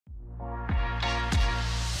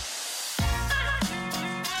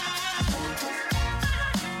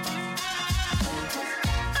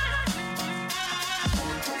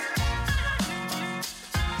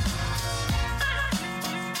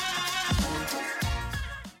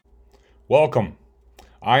Welcome.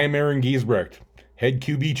 I am Aaron Giesbrecht, head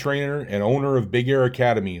QB trainer and owner of Big Air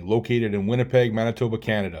Academy, located in Winnipeg, Manitoba,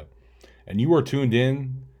 Canada. And you are tuned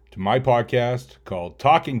in to my podcast called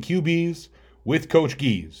Talking QBs with Coach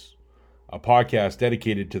Gies, a podcast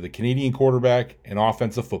dedicated to the Canadian quarterback and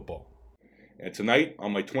offensive football. And tonight,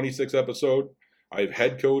 on my 26th episode, I have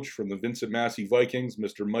head coach from the Vincent Massey Vikings,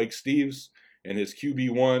 Mr. Mike Steeves, and his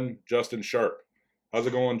QB1, Justin Sharp. How's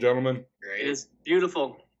it going, gentlemen? Great. It's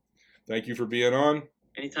beautiful. Thank you for being on.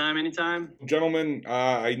 Anytime. Gentlemen,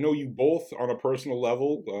 I know you both on a personal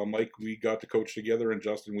level. Mike, we got to coach together, and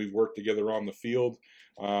Justin, we've worked together on the field.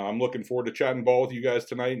 I'm looking forward to chatting ball with you guys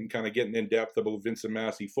tonight and kind of getting in depth about Vincent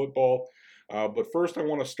Massey football. But first, I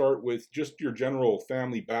want to start with just your general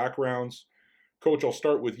family backgrounds. Coach, I'll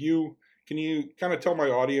start with you. Can you kind of tell my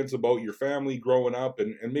audience about your family growing up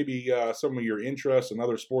and maybe some of your interests and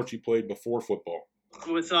other sports you played before football?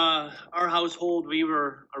 With our household, we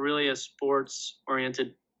were really a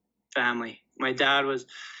sports-oriented family. My dad was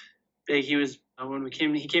big. He was when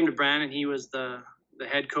he came to Brandon. He was the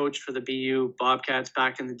head coach for the BU Bobcats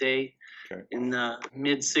back in the day, in the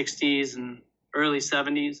mid '60s and early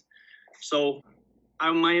 '70s. So,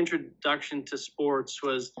 my introduction to sports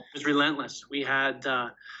was relentless. We had,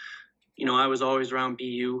 I was always around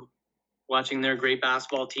BU, watching their great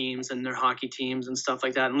basketball teams and their hockey teams and stuff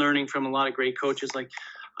like that, and learning from a lot of great coaches like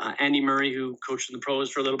Andy Murray, who coached in the pros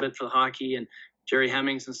for a little bit for the hockey, and Jerry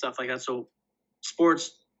Hemmings and stuff like that. So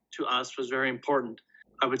sports to us was very important.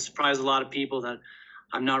 I would surprise a lot of people that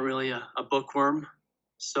I'm not really a bookworm.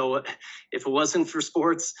 So if it wasn't for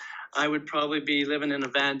sports, I would probably be living in a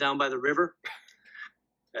van down by the river.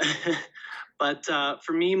 But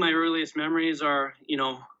for me, my earliest memories are,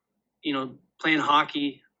 playing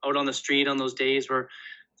hockey out on the street on those days where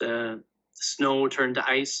the snow turned to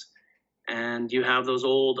ice, and you have those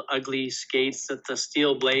old ugly skates with the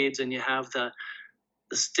steel blades, and you have the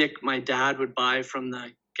stick my dad would buy from the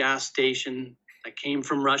gas station that came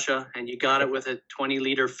from Russia, and you got it with a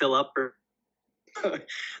 20-liter fill up or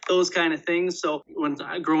those kind of things. So when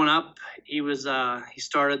growing up, he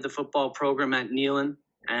started the football program at Neelan,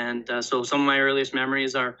 and so some of my earliest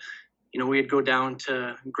memories are, we'd go down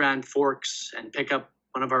to Grand Forks and pick up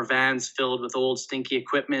one of our vans filled with old stinky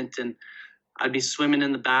equipment, and I'd be swimming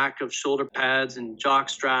in the back of shoulder pads and jock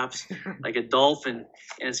straps like a dolphin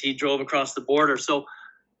as he drove across the border. So,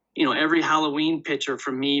 every Halloween picture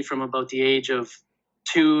from me from about the age of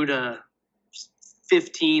 2 to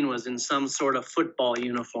 15 was in some sort of football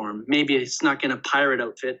uniform. Maybe I snuck in a pirate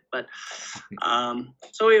outfit, but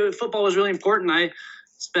football was really important. I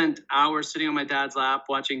spent hours sitting on my dad's lap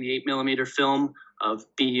watching the 8mm film of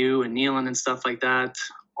BU and Neelan and stuff like that.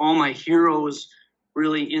 All my heroes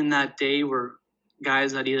really in that day were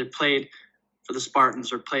guys that either played for the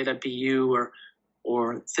Spartans or played at BU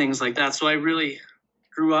or things like that. So I really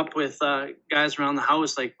grew up with guys around the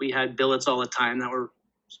house. Like, we had billets all the time that were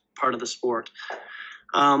part of the sport.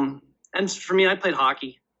 And for me, I played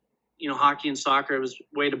hockey. Hockey and soccer, it was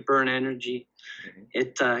a way to burn energy.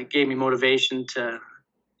 It gave me motivation to,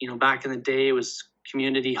 back in the day, it was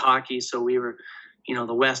community hockey. So we were,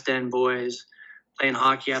 the West End boys playing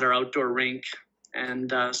hockey at our outdoor rink.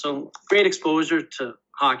 And so great exposure to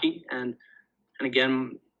hockey. And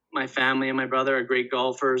again, my family and my brother are great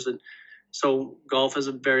golfers. And so golf is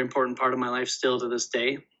a very important part of my life still to this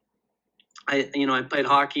day. I played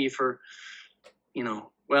hockey for,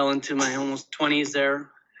 well into my almost 20s there.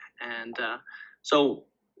 And so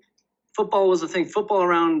football was a thing. Football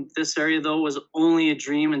around this area, though, was only a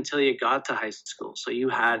dream until you got to high school. So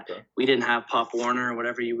we didn't have Pop Warner or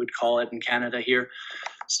whatever you would call it in Canada here.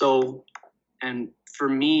 So, and for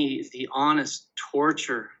me, the honest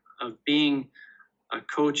torture of being a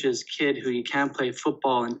coach's kid who you can't play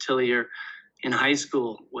football until you're in high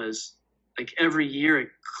school was like every year it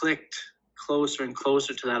clicked closer and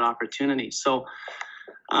closer to that opportunity. So,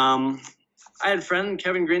 I had a friend,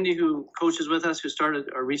 Kevin Grindy, who coaches with us, who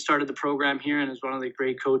restarted the program here and is one of the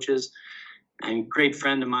great coaches and great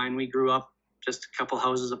friend of mine. We grew up just a couple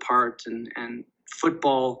houses apart, and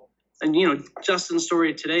football, and Justin's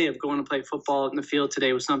story today of going to play football in the field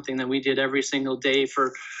today was something that we did every single day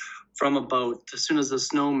from about as soon as the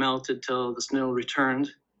snow melted till the snow returned.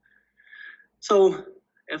 So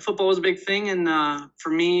football was a big thing, and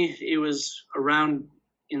for me, it was around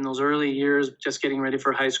in those early years, just getting ready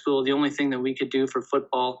for high school. The only thing that we could do for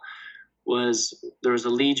football was there was a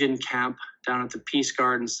Legion camp down at the Peace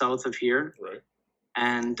Garden south of here. Right.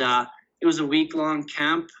 And it was a week-long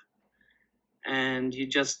camp, and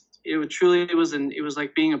it was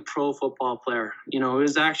like being a pro football player. It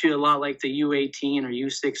was actually a lot like the U18 or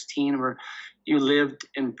U16, where you lived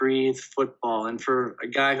and breathed football. And for a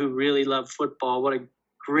guy who really loved football, what a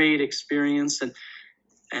great experience.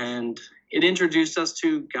 And it introduced us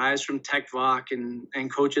to guys from Tech Voc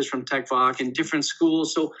and coaches from Tech Voc and different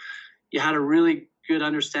schools. So you had a really good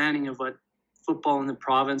understanding of what football in the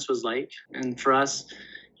province was like. And for us,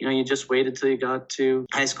 you just waited till you got to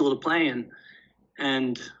high school to play.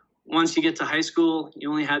 And once you get to high school, you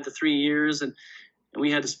only had the 3 years, and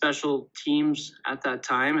we had special teams at that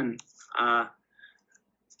time. And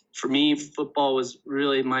for me, football was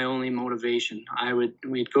really my only motivation.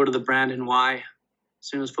 We'd go to the Brandon Y as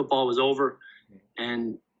soon as football was over,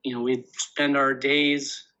 and we'd spend our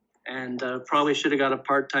days, and probably should have got a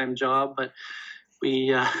part-time job, but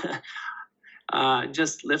we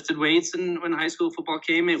just lifted weights. And when high school football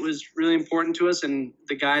came, it was really important to us, and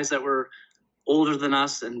the guys that were older than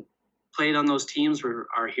us and played on those teams were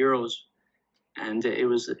our heroes, and it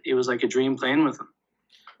was like a dream playing with them.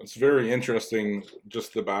 It's very interesting,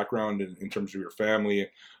 just the background in terms of your family.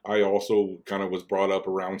 I also kind of was brought up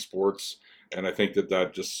around sports, and I think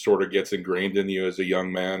that just sort of gets ingrained in you as a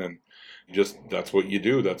young man, and just that's what you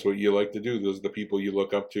do. That's what you like to do. Those are the people you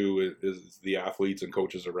look up to, is the athletes and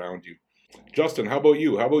coaches around you. Justin, how about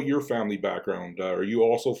you? How about your family background? Are you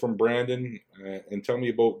also from Brandon? And tell me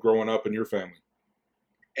about growing up in your family.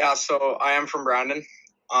 Yeah, so I am from Brandon.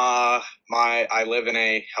 I live in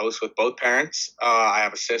a house with both parents. I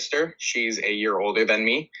have a sister. She's a year older than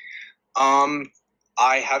me.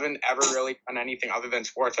 I haven't ever really done anything other than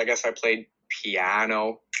sports. I guess I played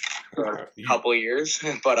piano for a couple of years,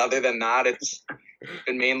 but other than that, it's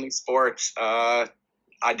been mainly sports.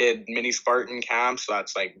 I did mini Spartan camps, so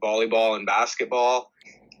that's like volleyball and basketball.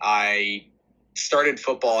 I started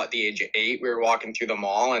football at the age of 8. We were walking through the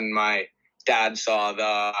mall, and my dad saw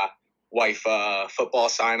the wife football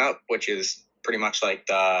sign up, which is pretty much like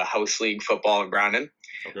the house league football in Brandon.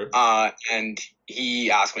 Okay. And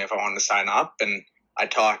he asked me if I wanted to sign up, and I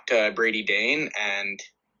talked to Brady Dane, and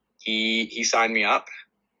he signed me up.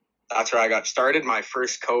 That's where I got started. My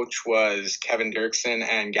first coach was Kevin Dirksen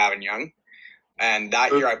and Gavin Young. And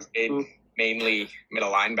that year I played mainly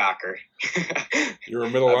middle linebacker. You're a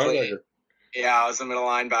middle linebacker? Yeah, I was a middle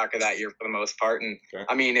linebacker that year for the most part. And okay.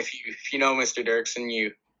 I mean, if you know Mr.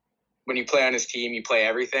 Dirksen, when you play on his team, you play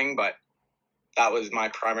everything, but that was my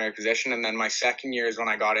primary position. And then my second year is when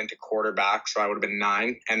I got into quarterback, so I would have been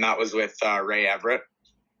 9, and that was with Ray Everett.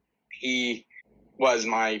 He was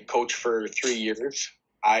my coach for 3 years.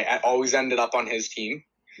 I always ended up on his team.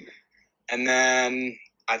 And then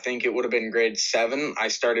I think it would have been grade 7, I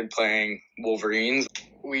started playing Wolverines.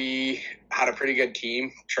 We had a pretty good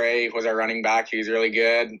team. Trey was our running back. He was really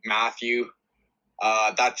good. Matthew,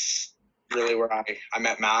 that's really where I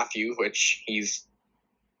met Matthew, which he's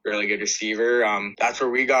a really good receiver. That's where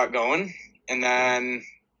we got going. And then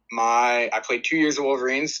I played 2 years of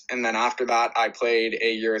Wolverines, and then after that I played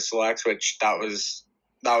a year of Selects, which that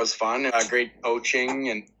was fun. Great coaching,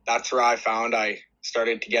 and that's where I found I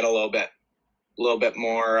started to get a little bit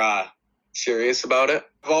more serious about it.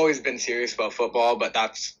 I've always been serious about football, but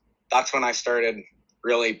that's when I started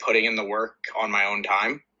really putting in the work on my own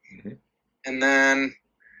time. Mm-hmm. And then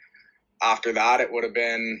after that, it would have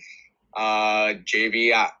been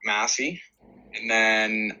JV at Massey. And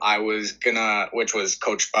then which was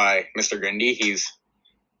coached by Mr. Grindy. He's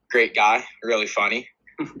a great guy, really funny.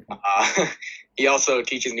 He also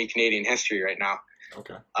teaches me Canadian history right now.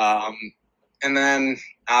 Okay. And then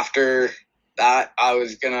after that, I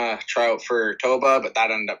was going to try out for Toba, but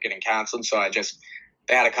that ended up getting canceled. So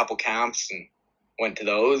they had a couple camps and went to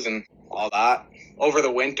those and all that. Over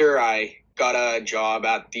the winter, I got a job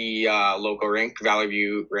at the local rink, Valley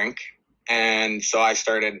View Rink. And so I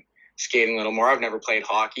started skating a little more. I've never played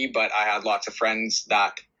hockey, but I had lots of friends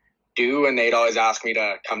that do, and they'd always ask me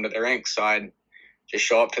to come to the rink. So I'd just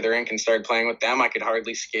show up to the rink and start playing with them. I could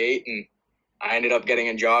hardly skate, and I ended up getting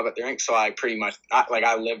a job at the rink. So I pretty much,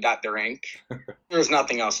 I lived at the rink. There was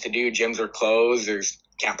nothing else to do. Gyms were closed.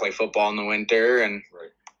 Can't play football in the winter. And right.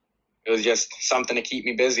 It was just something to keep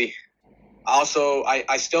me busy. Also,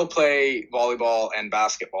 I still play volleyball and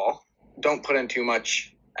basketball. Don't put in too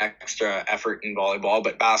much extra effort in volleyball,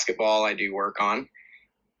 but basketball I do work on.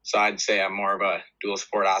 So I'd say I'm more of a dual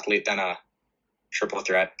sport athlete than a triple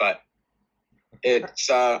threat, but it's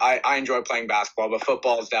I enjoy playing basketball, but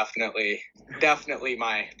football is definitely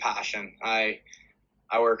my passion. I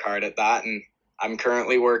work hard at that, and I'm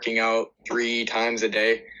currently working out 3 times a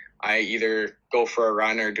day. I either go for a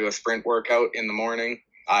run or do a sprint workout in the morning.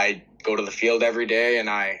 I go to the field every day, and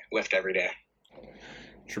I lift every day.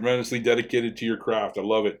 Tremendously dedicated to your craft. I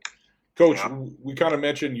love it. Coach, you know? we kind of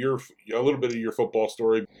mentioned a little bit of your football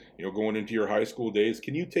story, going into your high school days.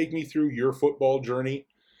 Can you take me through your football journey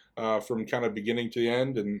from kind of beginning to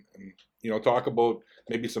end and talk about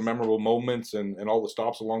maybe some memorable moments and all the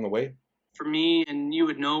stops along the way? For me, and you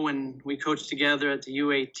would know when we coached together at the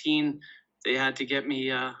U18, they had to get me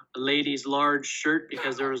a ladies' large shirt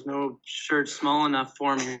because there was no shirt small enough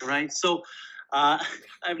for me, right? So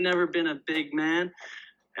I've never been a big man.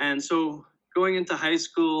 And so going into high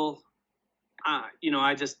school,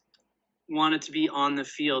 I just wanted to be on the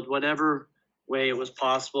field, whatever way it was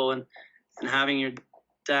possible. And having your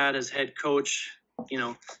dad as head coach,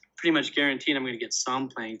 pretty much guaranteed I'm going to get some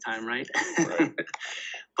playing time, right? Right.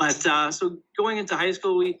 But so going into high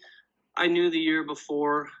school, I knew the year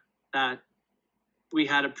before that we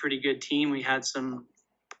had a pretty good team. We had some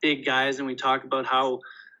big guys, and we talked about how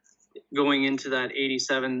going into that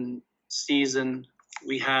 87 season,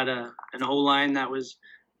 we had an O-line that was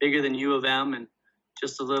bigger than U of M and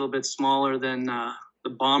just a little bit smaller than the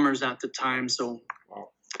Bombers at the time. So, wow.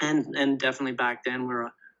 and definitely back then we're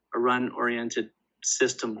a run-oriented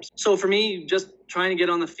system. So for me, just trying to get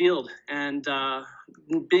on the field and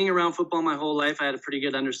being around football my whole life, I had a pretty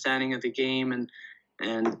good understanding of the game,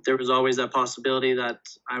 and there was always that possibility that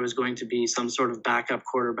I was going to be some sort of backup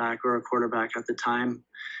quarterback or a quarterback at the time,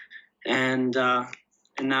 and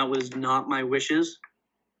that was not my wishes.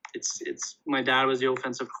 It's my dad was the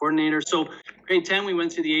offensive coordinator. So grade 10, we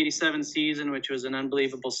went through the 87 season, which was an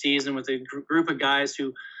unbelievable season with a group of guys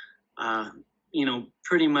who,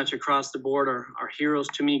 pretty much across the board are heroes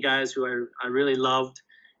to me, guys who I really loved.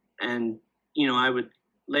 And, I would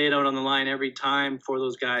lay it out on the line every time for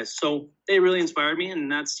those guys. So they really inspired me.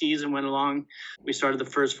 And that season went along. We started the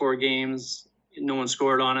first 4 games. No one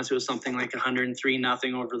scored on us. It was something like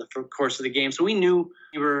 103-0 over the course of the game. So we knew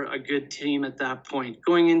we were a good team at that point.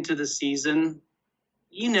 Going into the season,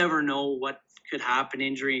 you never know what could happen,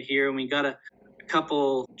 injury here. And we got a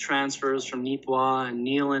couple transfers from Nipawin and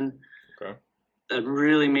Neelan that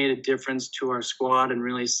really made a difference to our squad and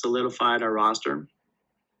really solidified our roster.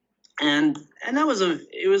 And that was a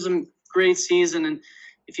great season. And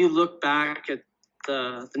if you look back at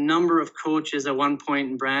the number of coaches at one point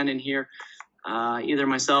in Brandon here, either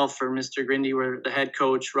myself or Mr. Grindy were the head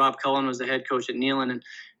coach. Rob Cullen was the head coach at Neelan,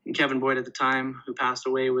 and Kevin Boyd at the time, who passed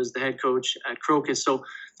away, was the head coach at Crocus. So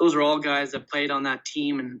those are all guys that played on that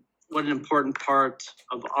team, and what an important part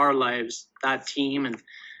of our lives that team and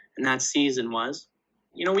that season was.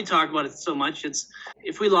 We talk about it so much. It's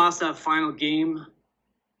if we lost that final game,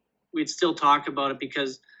 we'd still talk about it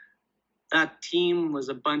because that team was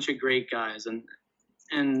a bunch of great guys, and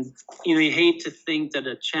you hate to think that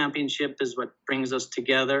a championship is what brings us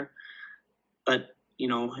together, but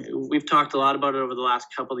we've talked a lot about it over the last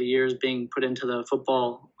couple of years being put into the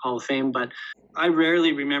Football Hall of Fame, but I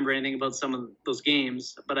rarely remember anything about some of those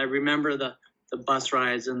games, but I remember the bus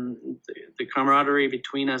rides and the camaraderie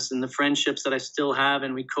between us and the friendships that I still have,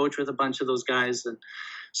 and we coach with a bunch of those guys, and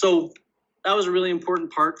so that was a really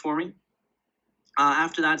important part for me.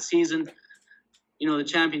 After that season, the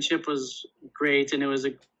championship was great, and it was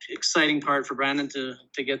an exciting part for Brandon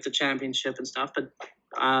to get the championship and stuff. But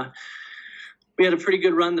we had a pretty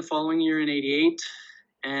good run the following year in 88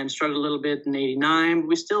 and struggled a little bit in 89.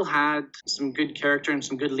 We still had some good character and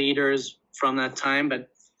some good leaders from that time, but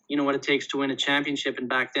you know what it takes to win a championship. And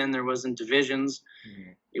back then there wasn't divisions.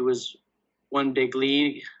 Mm-hmm. It was one big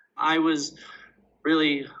league. I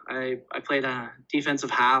played a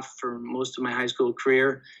defensive half for most of my high school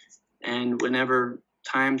career. And whenever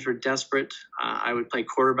times were desperate, I would play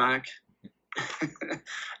quarterback.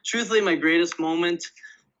 Truthfully, my greatest moment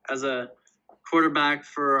as a quarterback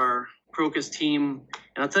for our Crocus team,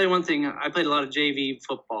 and I'll tell you one thing, I played a lot of JV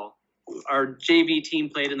football. Our JV team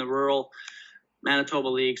played in the rural Manitoba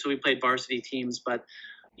League, so we played varsity teams, but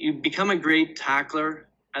you become a great tackler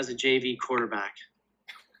as a JV quarterback.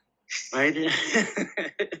 Right?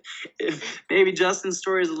 Maybe Justin's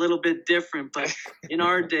story is a little bit different, but in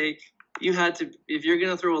our day, you had to, if you're going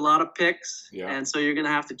to throw a lot of picks, and so you're going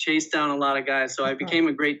to have to chase down a lot of guys. So I became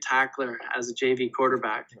a great tackler as a JV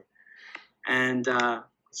quarterback. And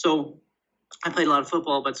so I played a lot of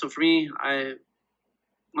football, but so for me,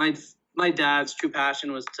 my dad's true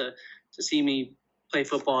passion was to see me play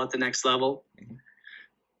football at the next level. Mm-hmm.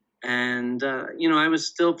 And, I was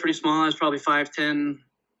still pretty small. I was probably 5'10",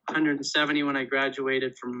 170 when I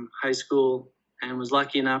graduated from high school, and was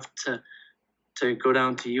lucky enough to go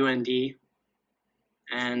down to UND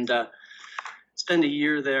and spend a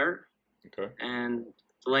year there. Okay. And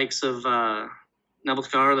the likes of Neville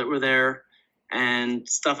Scarlett were there and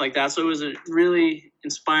stuff like that. So it was a really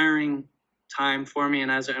inspiring time for me. And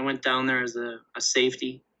as I went down there as a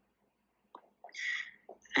safety,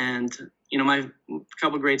 And, my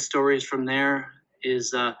couple great stories from there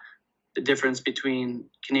is the difference between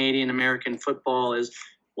Canadian American football is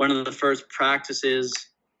one of the first practices.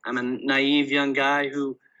 I'm a naive young guy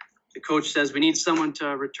who the coach says, we need someone to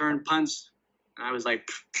return punts. And I was like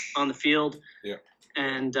on the field. Yeah.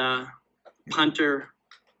 And punter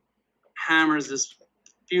hammers this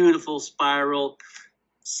beautiful spiral,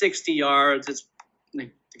 60 yards. It's the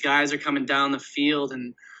guys are coming down the field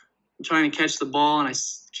and I'm trying to catch the ball, and I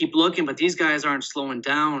keep looking, but these guys aren't slowing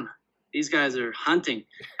down. These guys are hunting.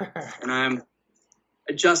 And I'm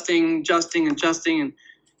adjusting, and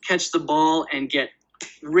catch the ball and get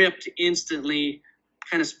ripped instantly,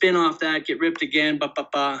 kind of spin off that, get ripped again,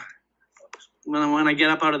 When I get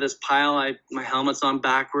up out of this pile, my helmet's on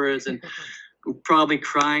backwards, and I'm probably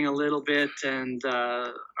crying a little bit, and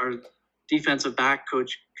our defensive back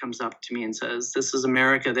coach comes up to me and says, "This is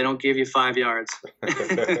America. They don't give you 5 yards."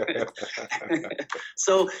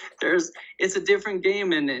 So it's a different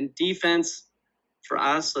game, and defense for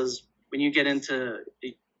us is when you get into,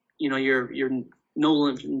 you're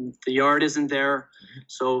no, the yard isn't there.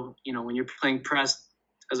 So, when you're playing press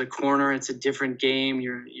as a corner, it's a different game.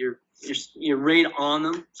 You're right on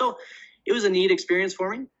them. So it was a neat experience for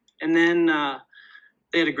me. And then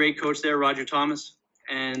they had a great coach there, Roger Thomas,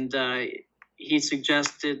 and he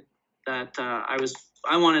suggested that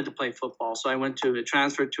I wanted to play football. So I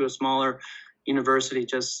transferred to a smaller university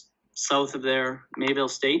just south of there, Mayville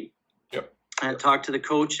State. Yep. I talked to the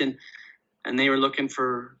coach, and they were looking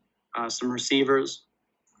for some receivers.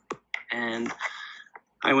 And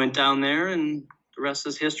I went down there, and the rest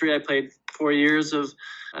is history. I played 4 years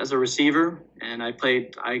as a receiver, and I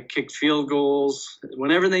kicked field goals.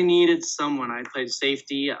 Whenever they needed someone, I played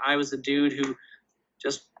safety. I was a dude who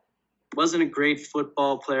just wasn't a great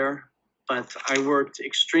football player, but I worked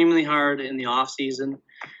extremely hard in the off season,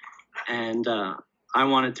 and I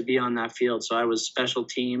wanted to be on that field. So I was special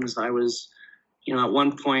teams. I was, at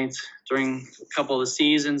one point during a couple of the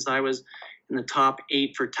seasons, I was in the top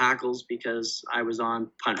 8 for tackles because I was on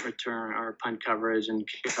punt return or punt coverage and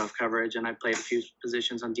kickoff coverage, and I played a few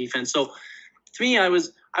positions on defense. So to me, I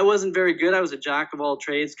wasn't very good. I was a jack of all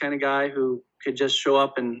trades kind of guy who could just show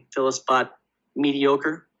up and fill a spot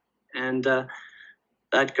mediocre. And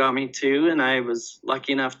that got me too. And I was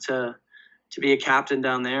lucky enough to be a captain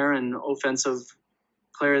down there and offensive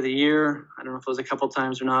player of the year. I don't know if it was a couple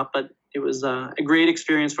times or not, but it was a great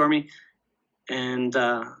experience for me. And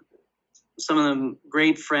some of them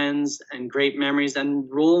great friends and great memories and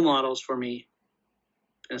role models for me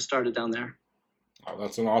started down there. Oh,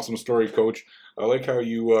 that's an awesome story, Coach. I like how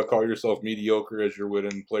you call yourself mediocre as you're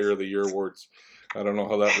winning Player of the Year awards. I don't know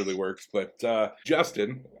how that really works, but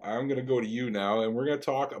Justin, I'm going to go to you now, and we're going to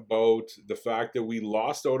talk about the fact that we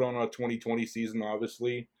lost out on a 2020 season,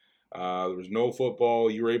 obviously. There was no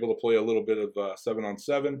football. You were able to play a little bit of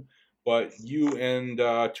 7-on-7, but you and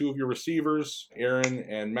 2 of your receivers, Aaron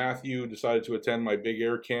and Matthew, decided to attend my Big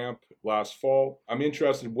Air camp last fall. I'm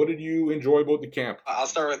interested, what did you enjoy about the camp? I'll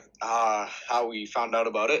start with how we found out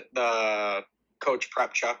about it. The coach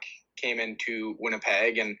Prepchuk came into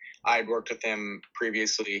Winnipeg, and I had worked with him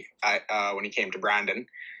previously when he came to Brandon.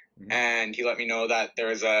 Mm-hmm. And he let me know that there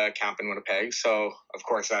was a camp in Winnipeg. So, of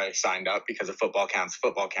course, I signed up because a football camp's a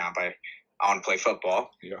football camp. I want to play football.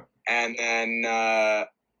 Yeah. And then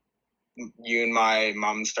you and my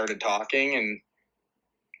mom started talking, and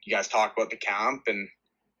you guys talked about the camp. And,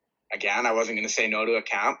 again, I wasn't going to say no to a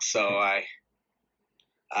camp. So I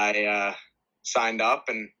signed up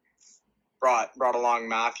and brought along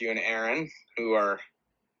Matthew and Aaron, who are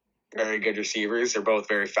very good receivers. They're both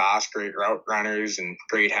very fast, great route runners, and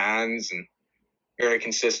great hands, and very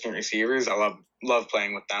consistent receivers. I love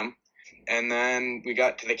playing with them. And then we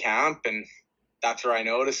got to the camp, and that's where I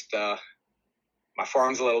noticed my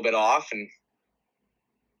form's a little bit off, and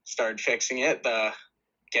started fixing it.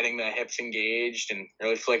 Getting the hips engaged and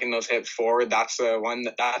really flicking those hips forward. That's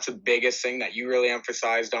the biggest thing that you really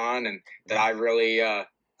emphasized on, and that I really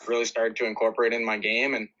started to incorporate in my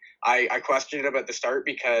game. And I questioned it at the start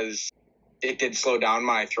because it did slow down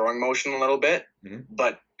my throwing motion a little bit. Mm-hmm.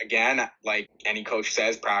 But again, like any coach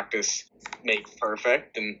says, practice makes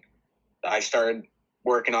perfect. And I started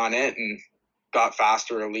working on it and got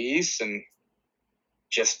faster release and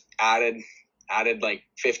just added like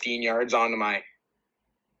 15 yards onto my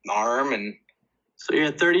arm. And so you're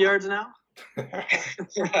at 30 yards now?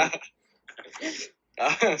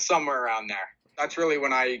 Somewhere around there. That's really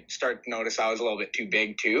when I started to notice I was a little bit too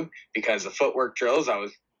big too, because the footwork drills, I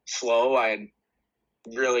was slow. I had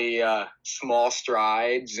really small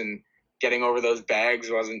strides, and getting over those bags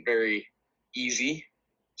wasn't very easy.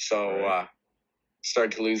 So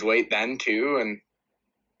started to lose weight then too, and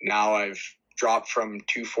now I've dropped from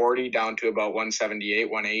 240 down to about 178,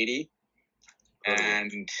 180.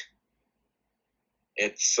 And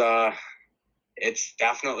it's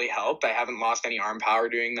definitely helped. I haven't lost any arm power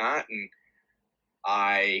doing that. And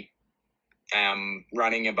I am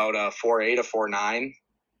running about a 4.8, a 4.9.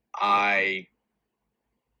 I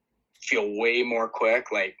feel way more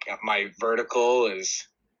quick. Like my vertical is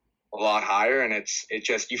a lot higher, and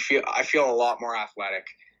I feel a lot more athletic.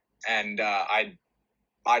 And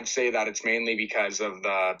I'd say that it's mainly because of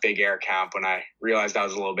the big air camp when I realized I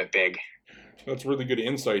was a little bit big. That's really good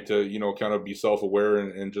insight to, kind of be self-aware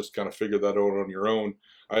and just kind of figure that out on your own.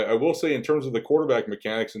 I will say, in terms of the quarterback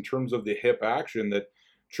mechanics, in terms of the hip action, that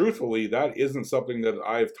truthfully, that isn't something that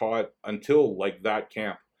I've taught until like that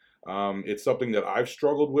camp. It's something that I've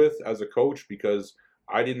struggled with as a coach because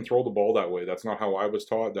I didn't throw the ball that way. That's not how I was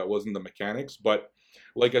taught. That wasn't the mechanics. But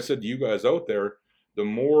like I said to you guys out there, the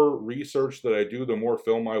more research that I do, the more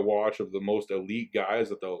film I watch of the most elite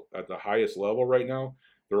guys at the highest level right now,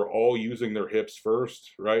 they're all using their hips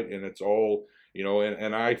first, right? And it's all,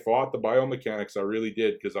 and I fought the biomechanics. I really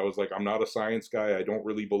did, because I was like, I'm not a science guy. I don't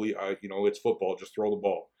really believe, it's football, just throw the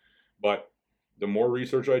ball. But the more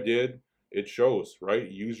research I did, it shows, right?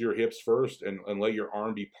 Use your hips first and let your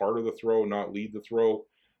arm be part of the throw, not lead the throw.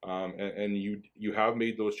 And you have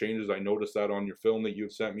made those changes. I noticed that on your film that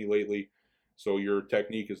you've sent me lately. So your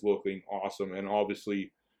technique is looking awesome. And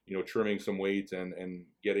obviously, trimming some weights and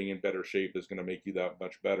getting in better shape is going to make you that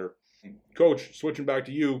much better. Coach, switching back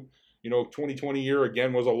to you, 2020 year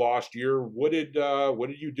again was a lost year. What did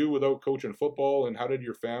you do without coaching football, and how did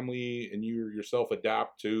your family and you yourself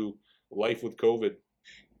adapt to life with COVID?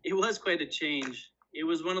 It was quite a change. It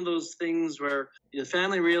was one of those things where the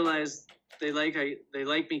family realized they like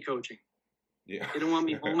me coaching. Yeah. They don't want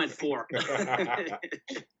me home at 4.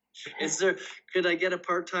 Could I get a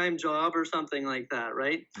part-time job or something like that,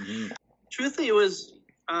 right? Mm-hmm. Truthfully, it was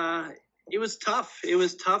tough. It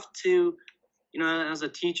was tough to, as a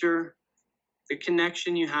teacher, the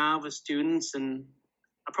connection you have with students, and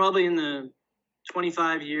probably in the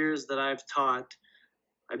 25 years that I've taught,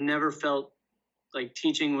 I've never felt like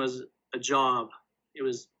teaching was a job.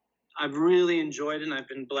 I've really enjoyed it, and I've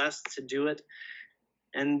been blessed to do it.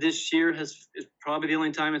 And this year is probably the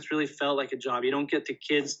only time it's really felt like a job. You don't get the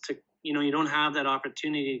kids to, you don't have that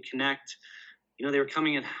opportunity to connect. They were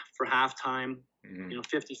coming in for halftime,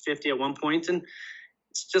 50-50 at one point, and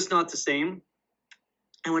it's just not the same.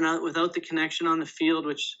 And without the connection on the field,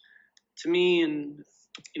 which to me and,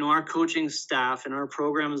 our coaching staff and our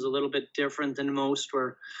program is a little bit different than most,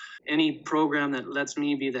 where any program that lets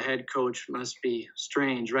me be the head coach must be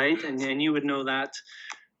strange, right? And you would know that.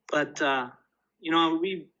 But,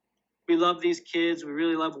 we love these kids. We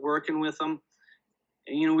really love working with them.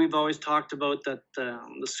 And, we've always talked about that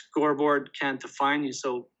the scoreboard can't define you.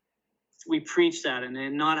 So we preach that,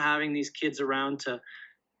 and not having these kids around to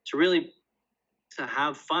really to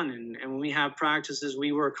have fun. And when we have practices,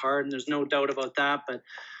 we work hard, and there's no doubt about that. But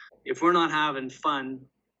if we're not having fun,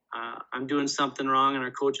 I'm doing something wrong, and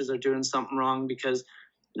our coaches are doing something wrong, because,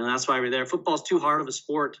 that's why we're there. Football's too hard of a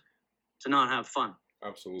sport to not have fun.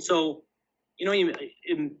 Absolutely. So,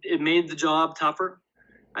 it made the job tougher.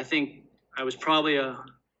 I think I was probably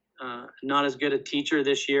not as good a teacher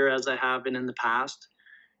this year as I have been in the past.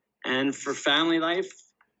 And for family life,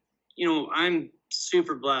 I'm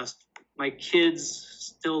super blessed. My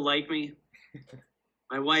kids still like me.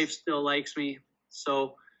 My wife still likes me.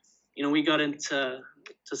 So, we got into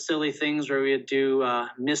silly things where we would do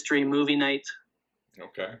mystery movie night.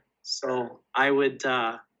 Okay. So I would,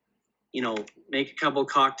 make a couple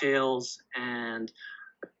cocktails and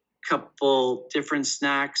a couple different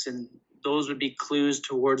snacks, and those would be clues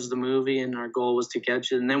towards the movie, and our goal was to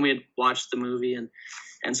get you. And then we'd watch the movie,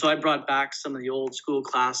 and so I brought back some of the old school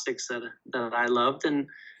classics that I loved. And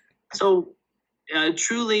so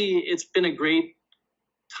truly, it's been a great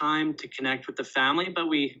time to connect with the family, but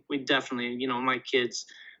we definitely, my kids,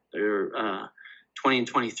 they're 20 and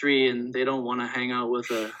 23, and they don't want to hang out with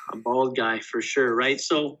a bald guy for sure, right?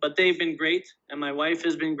 So, but they've been great, and my wife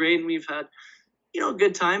has been great, and we've had, a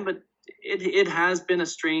good time. But it has been a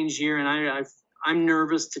strange year, and I'm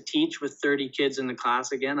nervous to teach with 30 kids in the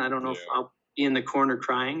class again. I don't know if I'll be in the corner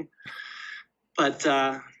crying, but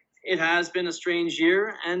it has been a strange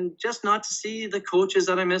year, and just not to see the coaches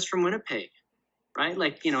that I miss from Winnipeg. Right?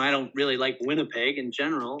 Like, I don't really like Winnipeg in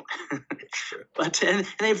general, but, and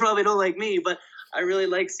they probably don't like me, but I really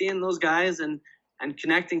like seeing those guys and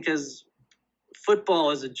connecting, because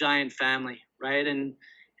football is a giant family, right? And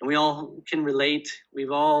we all can relate.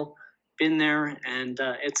 We've all been there, and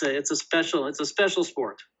it's a special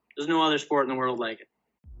sport. There's no other sport in the world like it.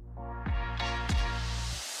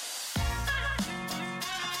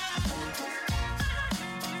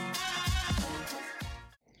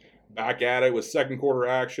 Back at it with second quarter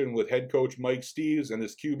action with head coach Mike Steves and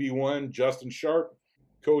his QB1, Justin Sharp.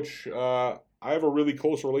 Coach, I have a really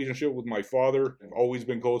close relationship with my father. I've always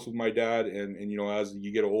been close with my dad. And as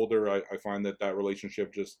you get older, I find that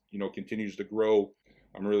relationship just, continues to grow.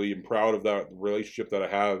 I'm really proud of that relationship that I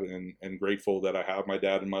have and grateful that I have my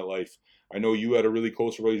dad in my life. I know you had a really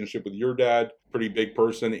close relationship with your dad, pretty big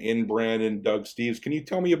person in Brandon, Doug Steves. Can you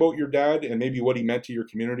tell me about your dad and maybe what he meant to your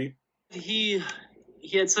community? He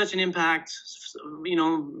had such an impact.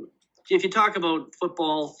 If you talk about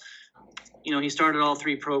football, he started all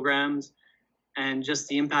 3 programs and just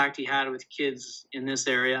the impact he had with kids in this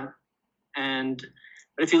area. But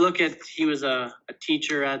if you look at, he was a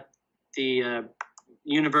teacher at the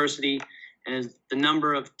university, and the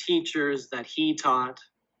number of teachers that he taught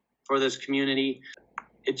for this community,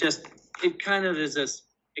 it kind of is this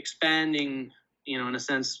expanding, in a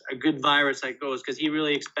sense, a good virus that goes, because he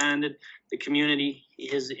really expanded the community,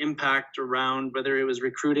 his impact around, whether it was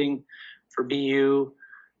recruiting for BU,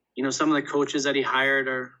 some of the coaches that he hired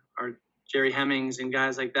are Jerry Hemmings and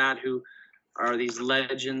guys like that who are these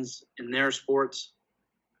legends in their sports.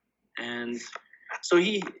 And so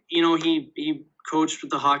he coached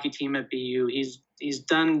with the hockey team at BU. He's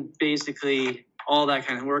done basically all that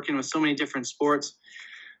kind of working with so many different sports.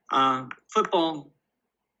 Football,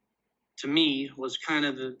 to me, was kind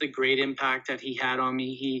of the great impact that he had on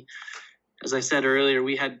me. He, as I said earlier,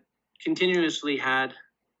 we had continuously had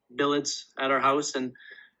billets at our house and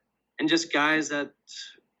just guys that,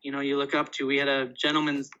 you look up to. We had a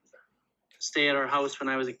gentleman stay at our house when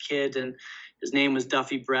I was a kid, and his name was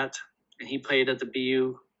Duffy Brett, and he played at the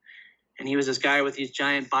BU. And he was this guy with these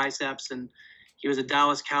giant biceps, and he was a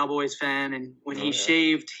Dallas Cowboys fan. And when he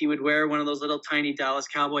shaved, he would wear one of those little tiny Dallas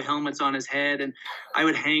Cowboy helmets on his head, and I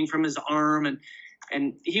would hang from his arm.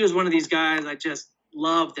 And he was one of these guys I just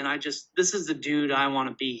loved, and this is the dude I want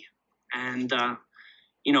to be. And,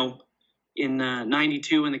 in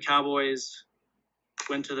 92, when the Cowboys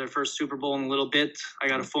went to their first Super Bowl in a little bit, I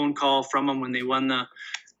got a phone call from him when they won the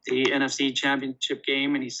NFC championship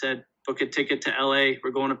game, and he said, book a ticket to LA.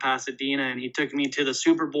 We're going to Pasadena. And he took me to the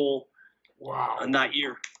Super Bowl. Wow. And that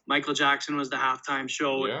year, Michael Jackson was the halftime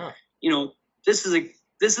show. Yeah. And, this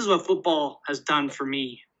is what football has done for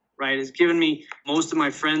me, right? It's given me most of my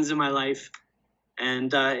friends in my life.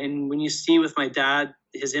 And when you see with my dad,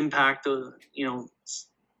 his impact, the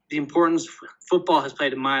importance football has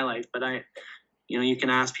played in my life. But you can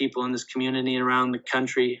ask people in this community and around the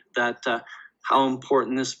country that how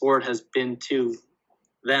important this sport has been to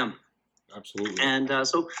them. Absolutely. And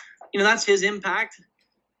so, that's his impact.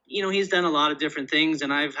 He's done a lot of different things,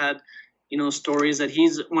 and I've had, stories that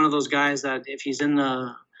he's one of those guys that if he's in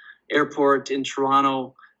the airport in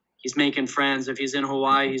Toronto, he's making friends. If he's in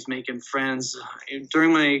Hawaii, he's making friends.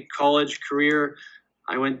 During my college career,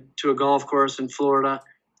 I went to a golf course in Florida,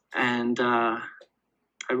 and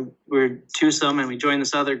we were twosome, and we joined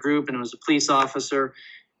this other group, and it was a police officer.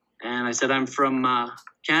 And I said, I'm from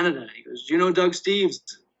Canada. He goes, do you know Doug Steves?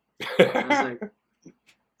 And I was like,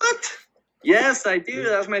 what? Yes, I do.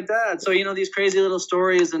 That was my dad. So, these crazy little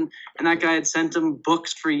stories. And that guy had sent him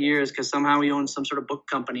books for years because somehow he owned some sort of book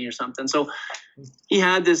company or something. So he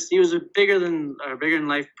was a bigger than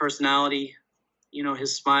life personality.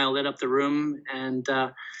 His smile lit up the room. And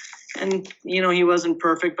he wasn't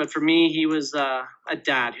perfect. But for me, he was a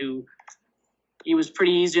dad he was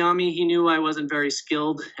pretty easy on me. He knew I wasn't very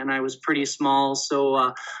skilled and I was pretty small.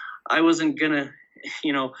 So I wasn't going to,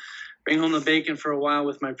 bring home the bacon for a while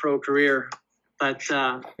with my pro career. But,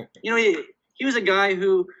 he was a guy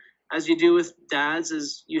who, as you do with dads,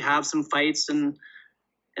 is you have some fights and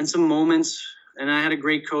some moments. And I had a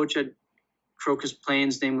great coach at Crocus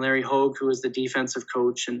Plains named Larry Hogue, who was the defensive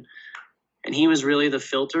coach. And he was really the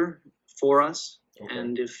filter for us. Okay.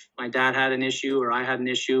 And if my dad had an issue or I had an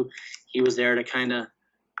issue, he was there to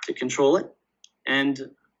to control it. And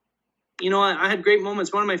I had great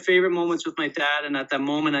moments. One of my favorite moments with my dad, and at that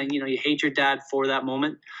moment, you hate your dad for that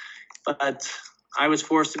moment. But I was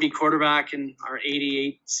forced to be quarterback in our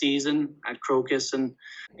 88 season at Crocus, and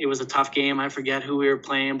it was a tough game. I forget who we were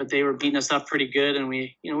playing, but they were beating us up pretty good, and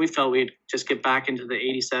we felt we'd just get back into the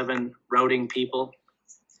 87 routing people.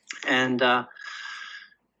 And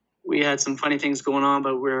we had some funny things going on,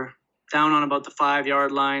 but we're down on about the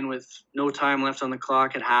 5-yard line with no time left on the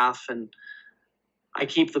clock at half, and I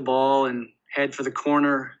keep the ball and head for the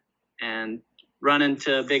corner and run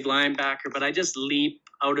into a big linebacker, but I just leap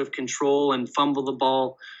out of control and fumble the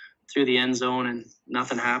ball through the end zone, and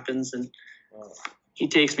nothing happens. And he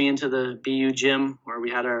takes me into the BU gym where we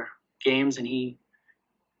had our games, and he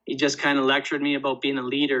just kind of lectured me about being a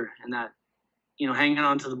leader and that, hanging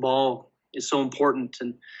on to the ball is so important.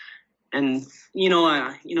 And And,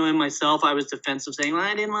 in myself, I was defensive, saying, well,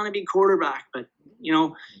 I didn't want to be quarterback. But,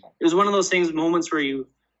 it was one of those moments where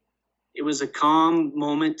it was a calm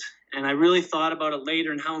moment. And I really thought about it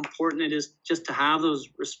later and how important it is just to have those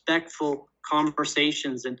respectful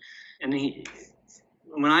conversations. And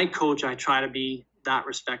when I coach, I try to be that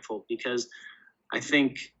respectful, because I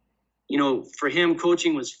think, for him,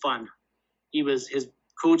 coaching was fun. His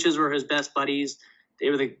coaches were his best buddies. They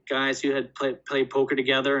were the guys who had played poker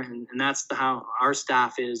together. And that's how our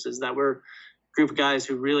staff is that we're a group of guys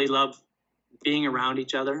who really love being around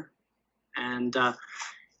each other. And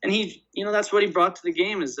he, that's what he brought to the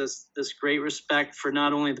game, is this great respect for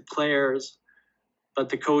not only the players, but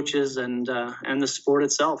the coaches and the sport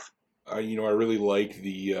itself. I really like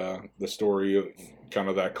the story of kind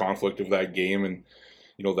of that conflict of that game and,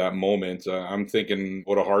 that moment. I'm thinking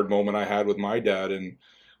what a hard moment I had with my dad. And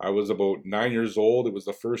I was about 9 years old. It was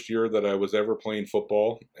the first year that I was ever playing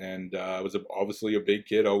football. And I was obviously a big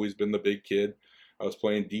kid, always been the big kid. I was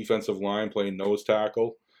playing defensive line, playing nose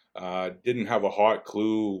tackle. Didn't have a hot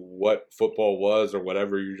clue what football was or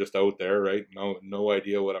whatever. You're just out there, right? No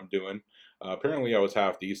idea what I'm doing. Apparently I was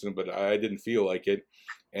half decent, but I didn't feel like it.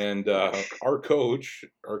 And our coach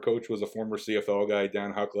was a former CFL guy,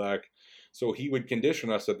 Dan Hucklack. So he would condition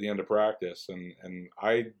us at the end of practice. And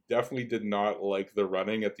I definitely did not like the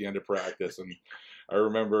running at the end of practice. And I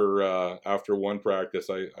remember after one practice,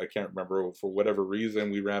 I can't remember, for whatever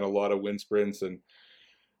reason, we ran a lot of wind sprints, and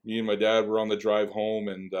me and my dad were on the drive home,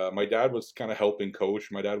 and my dad was kind of helping coach.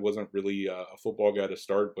 My dad wasn't really a football guy to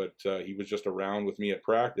start, but he was just around with me at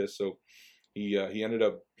practice. So he ended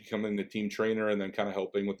up becoming the team trainer and then kind of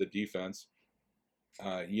helping with the defense,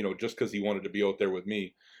 just because he wanted to be out there with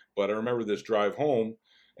me. But I remember this drive home,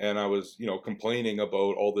 and I was, complaining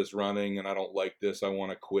about all this running, and I don't like this, I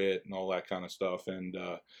want to quit, and all that kind of stuff. And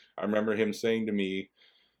I remember him saying to me,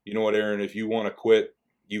 you know what, Aaron, if you want to quit,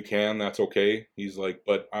 you can, that's okay. He's like,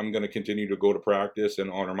 but I'm going to continue to go to practice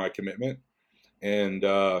and honor my commitment. And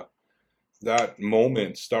that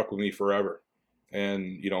moment stuck with me forever.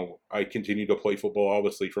 And, I continued to play football,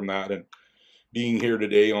 obviously, from that. And being here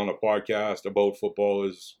today on a podcast about football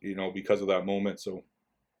is, because of that moment. So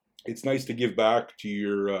it's nice to give back to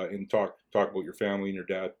your and talk about your family and your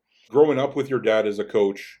dad. Growing up with your dad as a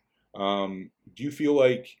coach, do you feel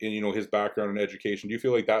like, in his background in education, do you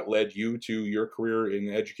feel like that led you to your career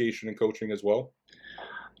in education and coaching as well?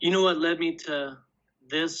 What led me to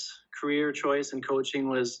this career choice in coaching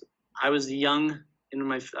was I was the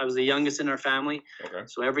youngest in our family. Okay.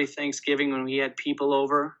 So every Thanksgiving when we had people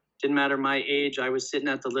over, didn't matter my age, I was sitting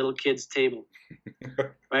at the little kids' table.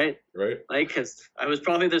 Right? Right. Because I was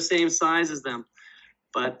probably the same size as them.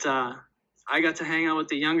 But I got to hang out with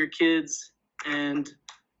the younger kids and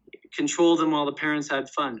control them while the parents had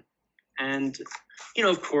fun. And,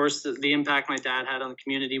 of course, the impact my dad had on the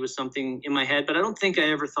community was something in my head. But I don't think I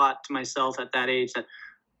ever thought to myself at that age that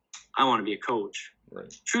I want to be a coach.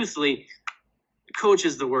 Right. Truthfully, coach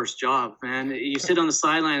is the worst job, man. You sit on the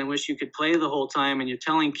sideline and wish you could play the whole time, and you're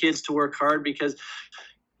telling kids to work hard because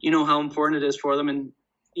you know how important it is for them. And,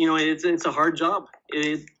 it's a hard job.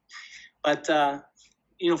 But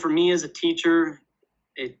for me as a teacher,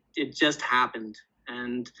 it just happened.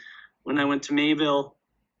 And when I went to Mayville,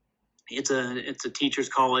 it's a teacher's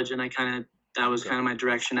college, and that was kind of my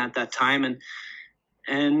direction at that time.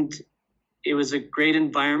 And it was a great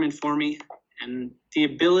environment for me, and the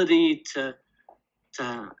ability to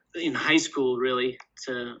in high school, really,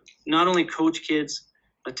 to not only coach kids,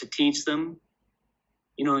 but to teach them.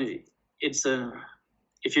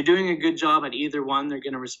 If you're doing a good job at either one, they're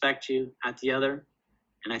going to respect you at the other.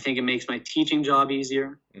 And I think it makes my teaching job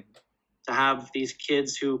easier to have these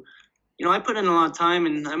kids who, I put in a lot of time,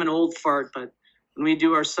 and I'm an old fart, but when we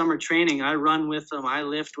do our summer training, I run with them, I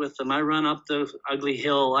lift with them, I run up the ugly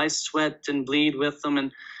hill, I sweat and bleed with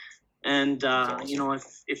them. And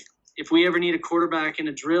awesome. If we ever need a quarterback in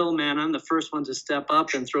a drill, man, I'm the first one to step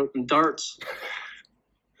up and throw some darts.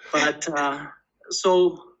 But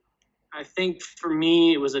so I think for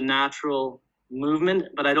me, it was a natural movement,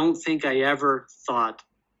 but I don't think I ever thought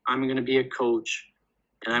I'm going to be a coach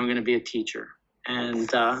and I'm going to be a teacher. And,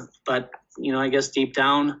 but, I guess deep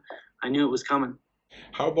down, I knew it was coming.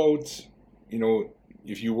 How about,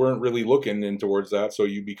 if you weren't really looking in towards that, so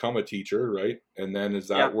you become a teacher, right? And then is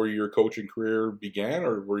that where your coaching career began,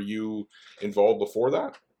 or were you involved before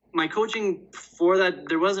that? My coaching before that,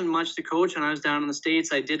 there wasn't much to coach. When I was down in the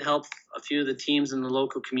States, I did help a few of the teams in the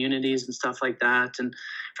local communities and stuff like that. And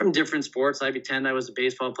from different sports, I pretend I was a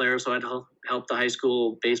baseball player, so I'd help the high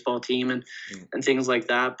school baseball team and things like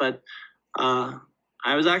that. But I've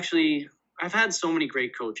had so many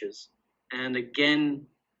great coaches. And again,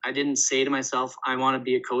 I didn't say to myself, I want to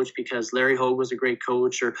be a coach because Larry Hogue was a great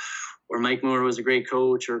coach, or Mike Moore was a great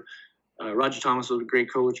coach, or Roger Thomas was a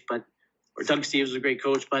great coach, or Doug Steeves was a great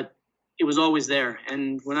coach, but it was always there.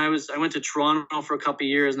 And when I went to Toronto for a couple of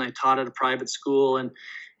years, and I taught at a private school, and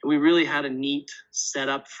we really had a neat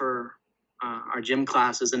setup for our gym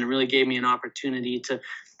classes, and it really gave me an opportunity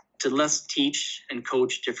to less teach and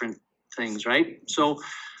coach different things, right? So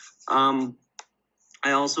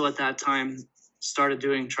I also at that time started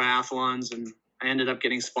doing triathlons, and I ended up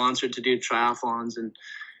getting sponsored to do triathlons,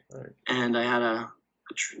 and I had a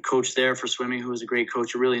coach there for swimming who was a great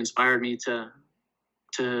coach who really inspired me to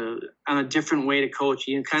on a different way to coach.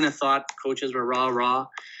 You kind of thought coaches were rah,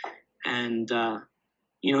 and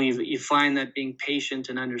you find that being patient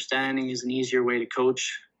and understanding is an easier way to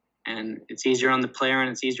coach, and it's easier on the player and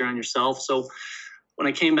it's easier on yourself. So when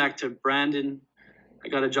I came back to Brandon, I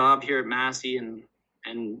got a job here at Massey,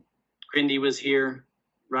 and Grindy was here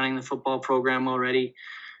running the football program already.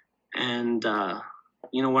 And,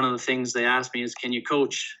 one of the things they asked me is, can you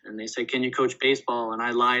coach? And they said, can you coach baseball? And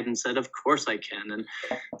I lied and said, of course I can. And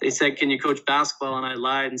they said, can you coach basketball? And I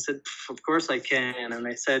lied and said, of course I can. And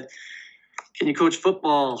they said, can you coach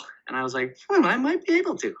football? And I was like, I might be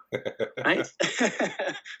able to, right?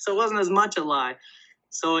 So it wasn't as much a lie.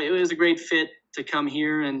 So it was a great fit to come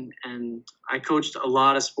here, and I coached a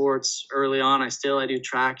lot of sports early on. I do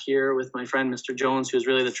track here with my friend Mr. Jones, who's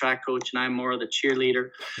really the track coach, and I'm more of the cheerleader.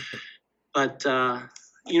 But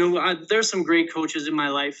there's some great coaches in my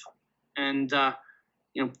life, and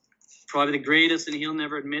probably the greatest, and he'll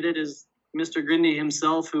never admit it, is Mr. Grindy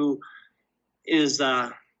himself, who is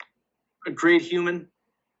a great human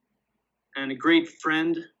and a great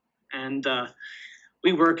friend, and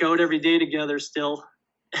we work out every day together still.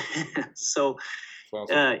 So,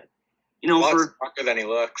 awesome. Lots stronger than he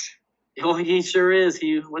looks. Oh, he sure is.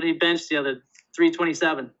 He benched the other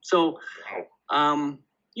 327. So,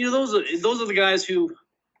 those are the guys who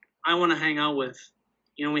I want to hang out with.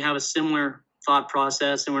 We have a similar thought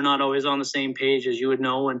process, and we're not always on the same page, as you would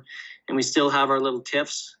know, and we still have our little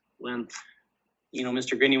tiffs when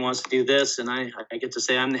Mr. Grindy wants to do this, and I get to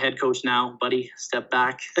say, I'm the head coach now, buddy, step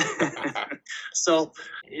back. So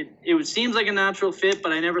it seems like a natural fit,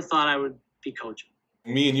 but I never thought I would be coaching.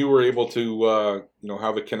 Me and you were able to,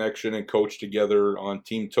 have a connection and coach together on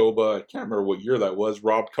Team Toba. I can't remember what year that was.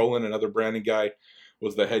 Rob Cullen, another Brandon guy,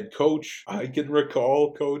 was the head coach. I can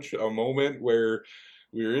recall, Coach, a moment where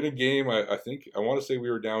we were in a game. I want to say we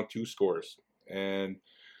were down 2 scores, and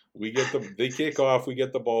they kick off, we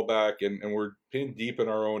get the ball back, and we're pinned deep in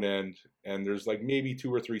our own end, and there's like maybe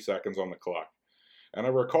 2 or 3 seconds on the clock. And I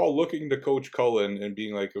recall looking to Coach Cullen and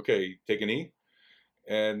being like, okay, take a knee.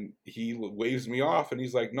 And he waves me off, and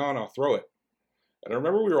he's like, no, throw it. And I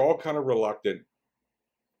remember we were all kind of reluctant.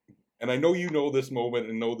 And I know you know this moment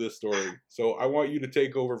and know this story, so I want you to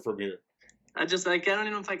take over from here. I don't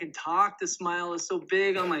even know if I can talk. The smile is so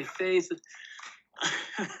big on my face.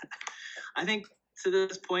 I think to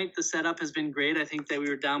this point, the setup has been great. I think that we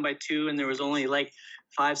were down by 2, and there was only like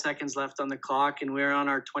 5 seconds left on the clock, and we were on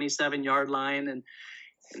our 27-yard line, and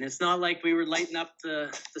it's not like we were lighting up the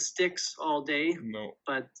sticks all day. No.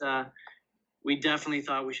 But we definitely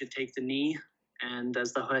thought we should take the knee. And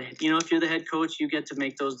as if you're the head coach, you get to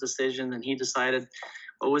make those decisions. And he decided,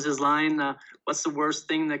 what was his line? What's the worst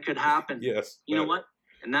thing that could happen? Yes. You know what?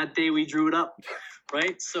 And that day we drew it up,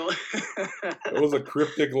 right? So it was a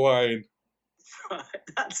cryptic line.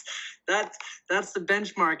 That's the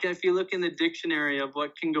benchmark. If you look in the dictionary of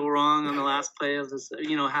what can go wrong on the last play of this,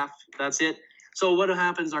 that's it. So what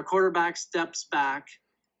happens? Our quarterback steps back,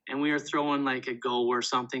 and we are throwing like a go or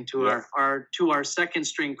something to our second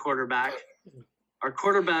string quarterback. Our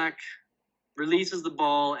quarterback releases the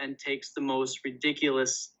ball and takes the most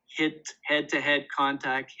ridiculous head-to-head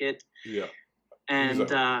contact hit. Yeah. And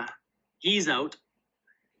he's out.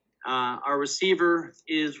 Our receiver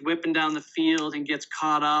is whipping down the field and gets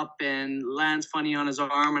caught up and lands funny on his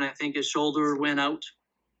arm, and I think his shoulder went out.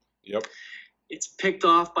 Yep. It's picked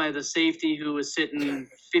off by the safety who was sitting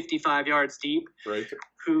 55 yards deep, right?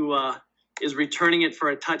 Who is returning it for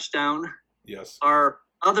a touchdown. Yes. Our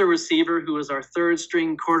other receiver, who is our third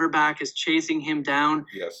string quarterback, is chasing him down.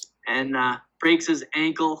 Yes. And breaks his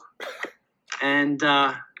ankle. And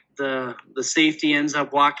the safety ends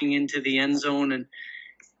up walking into the end zone,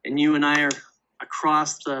 and you and I are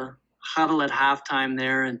across the huddle at halftime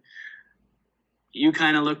there, and you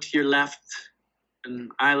kind of look to your left,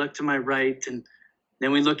 and I look to my right, and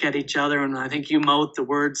then we look at each other, and I think you mouthed the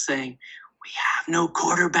words saying, "We have no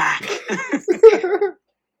quarterback."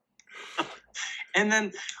 And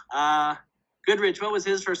then Goodrich, what was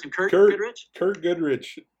his first name? Kurt Goodrich? Kurt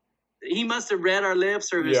Goodrich. he must have read our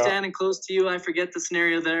lips or was Yeah. standing close to you. I forget the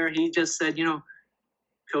scenario there. He just said,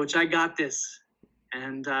 Coach, I got this.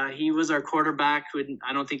 And he was our quarterback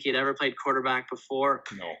I don't think he'd ever played quarterback before.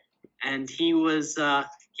 No. And he was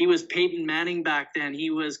Peyton Manning back then. He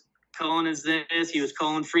was calling his this. He was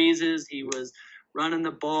calling freezes. He was running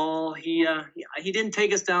the ball. He didn't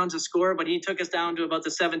take us down to score, but he took us down to about the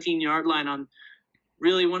 17-yard line on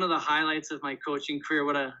really one of the highlights of my coaching career.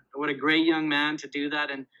 What a great young man to do that.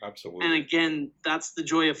 And Absolutely. And again, that's the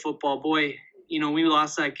joy of football. Boy, we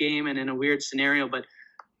lost that game and in a weird scenario, but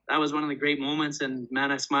that was one of the great moments. And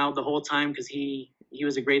man, I smiled the whole time because he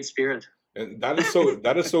was a great spirit. And that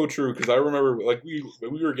is so true, because I remember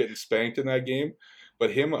we were getting spanked in that game, but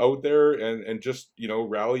him out there and just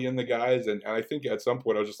rallying the guys, and I think at some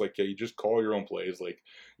point I was just like, okay, you just call your own plays, like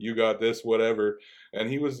you got this, whatever. And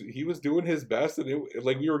he was doing his best, and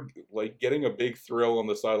we were getting a big thrill on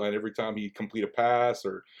the sideline every time he complete a pass,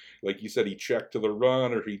 or like you said, he checked to the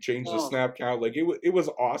run, or he changed the snap count. It was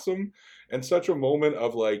awesome, and such a moment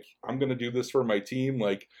of I'm gonna do this for my team.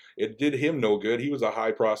 It did him no good. He was a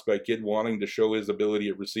high prospect kid wanting to show his ability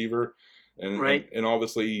at receiver. And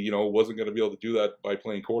obviously, wasn't going to be able to do that by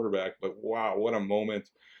playing quarterback. But wow, what a moment!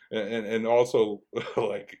 And also,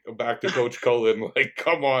 back to Coach Cullen.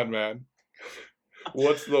 Come on, man.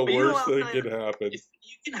 What's the worst that could happen?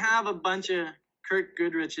 You can have a bunch of Kurt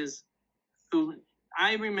Goodriches who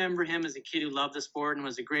I remember him as a kid who loved the sport and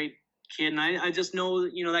was a great kid. And I just know,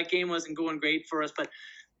 that game wasn't going great for us. But,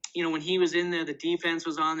 when he was in there, the defense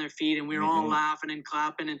was on their feet and we were all laughing and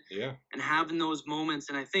clapping and having those moments.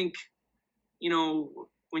 And I think,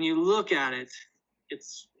 when you look at it,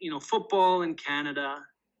 it's, football in Canada,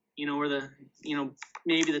 we're the,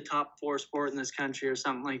 maybe the top 4 sport in this country or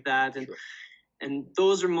something like that. And, and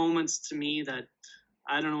those are moments to me that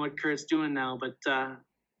I don't know what Kurt's doing now, but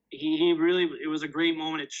he really, it was a great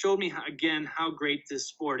moment. It showed me how great this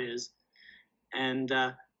sport is. And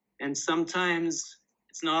sometimes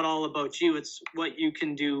it's not all about you. It's what you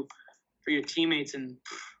can do for your teammates. And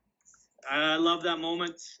I love that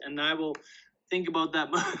moment, and I will think about that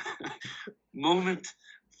moment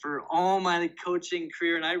for all my coaching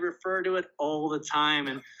career, and I refer to it all the time.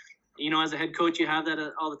 And as a head coach, you have that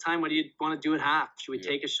all the time. What do you want to do at half? Should we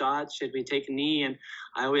take a shot? Should we take a knee? And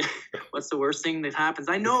I always, what's the worst thing that happens?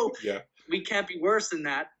 I know we can't be worse than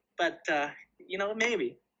that, but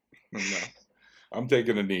maybe. No, I'm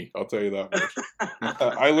taking a knee. I'll tell you that much.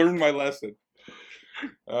 I learned my lesson.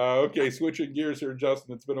 Okay, switching gears here,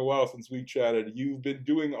 Justin. It's been a while since we chatted. You've been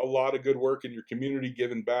doing a lot of good work in your community,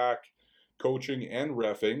 giving back, coaching, and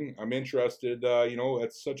reffing. I'm interested,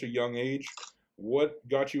 at such a young age, what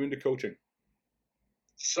got you into coaching?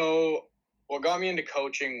 So what got me into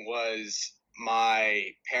coaching was my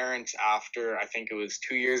parents, after I think it was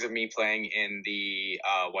 2 years of me playing in the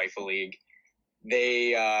WIFA League,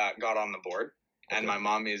 they got on the board. Okay. And my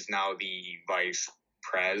mom is now the vice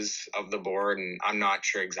pres of the board, and I'm not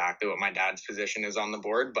sure exactly what my dad's position is on the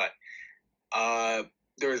board, but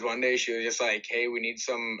there was one day she was just like, hey, we need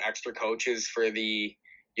some extra coaches for the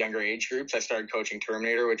younger age groups. I started coaching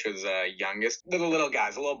Terminator, which was youngest, the little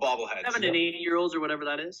guys, the little bobbleheads. 7 and 8-year-olds or whatever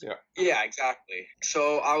that is. Yeah, exactly.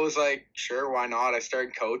 So I was like, sure, why not? I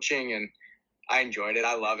started coaching and I enjoyed it.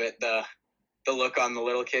 I love it. The look on the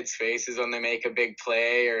little kids' faces when they make a big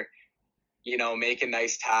play or, make a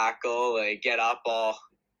nice tackle, get up all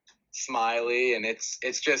smiley, and it's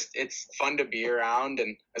fun to be around,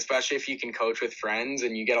 and especially if you can coach with friends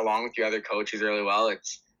and you get along with your other coaches really well,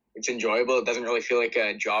 it's enjoyable. It doesn't really feel like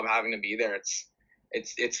a job having to be there.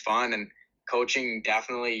 It's fun, and coaching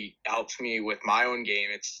definitely helps me with my own game.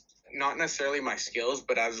 It's not necessarily my skills,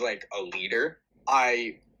 but as a leader,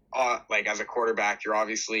 I as a quarterback, you're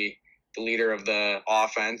obviously the leader of the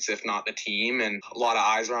offense, if not the team, and a lot of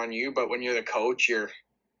eyes are on you. But when you're the coach, you're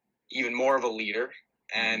even more of a leader.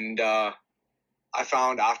 And I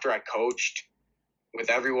found after I coached with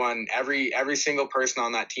everyone, every single person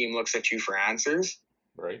on that team looks at you for answers.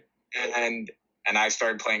 Right. And I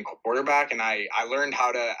started playing quarterback, and I learned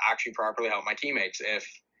how to actually properly help my teammates. If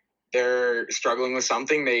they're struggling with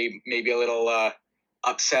something, they may be a little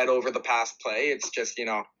upset over the past play. It's just,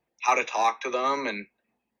 how to talk to them, and,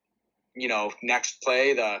 next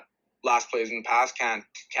play, the last plays in the past can't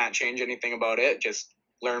change anything about it. Just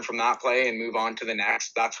learn from that play and move on to the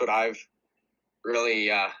next. That's what I've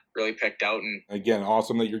really picked out. And again,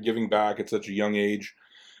 awesome that you're giving back at such a young age.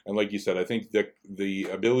 And like you said, I think that the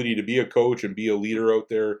ability to be a coach and be a leader out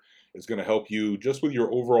there is going to help you just with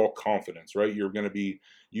your overall confidence, right? You're going to be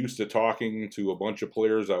used to talking to a bunch of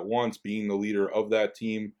players at once, being the leader of that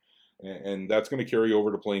team, and that's going to carry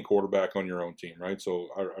over to playing quarterback on your own team, right? So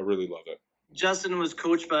I really love it. Justin was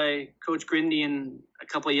coached by Coach Grindy and a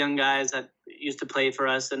couple of young guys that used to play for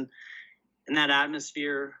us, and that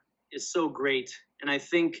atmosphere is so great. And I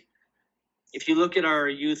think if you look at our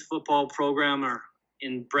youth football program or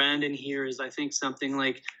in Brandon here, is I think something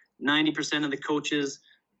like 90% of the coaches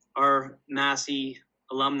are Massey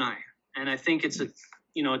alumni. And I think it's a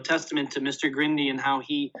testament to Mr. Grindy and how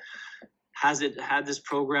he had this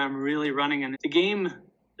program really running. And the game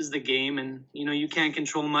is the game, and you can't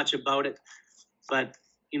control much about it, but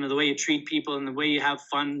the way you treat people and the way you have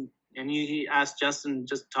fun. And he asked Justin,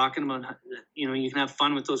 just talking about you can have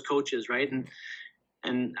fun with those coaches, right?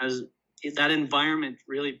 And as that environment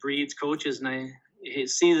really breeds coaches, and I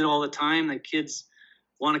see it all the time that kids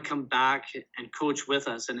want to come back and coach with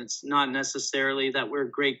us. And it's not necessarily that we're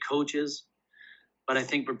great coaches, but I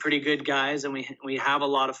think we're pretty good guys, and we have a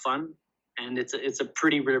lot of fun, and it's a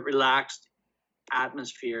pretty relaxed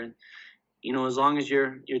atmosphere. And as long as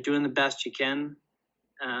you're doing the best you can,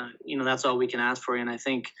 that's all we can ask for you. And I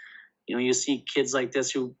think you see kids like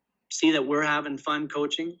this who see that we're having fun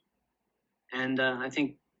coaching, and I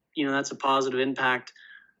think that's a positive impact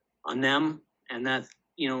on them, and that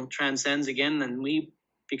transcends again. And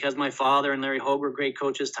because my father and Larry Hogue were great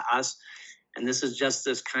coaches to us, and this is just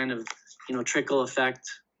this kind of trickle effect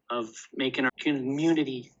of making our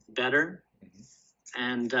community better.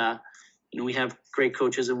 And we have great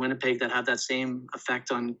coaches in Winnipeg that have that same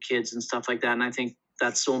effect on kids and stuff like that. And I think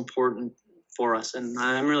that's so important for us. And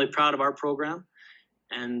I'm really proud of our program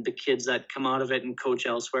and the kids that come out of it and coach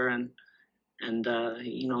elsewhere. And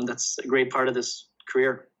that's a great part of this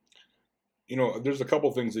career. There's a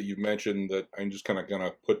couple things that you've mentioned that I'm just kind of going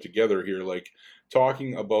to put together here, like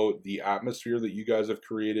talking about the atmosphere that you guys have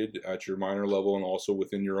created at your minor level and also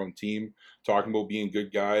within your own team, talking about being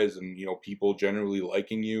good guys and, people generally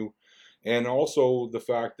liking you. And also the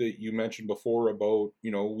fact that you mentioned before about,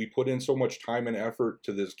 we put in so much time and effort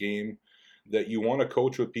to this game that you want to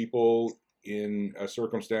coach with people in a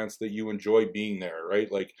circumstance that you enjoy being there,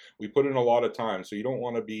 right? Like we put in a lot of time, so you don't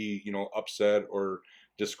want to be, upset or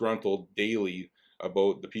disgruntled daily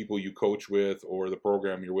about the people you coach with or the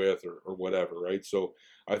program you're with or whatever, right? So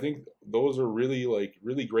I think those are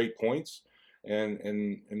really great points and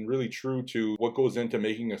really true to what goes into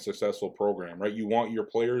making a successful program, right? You want your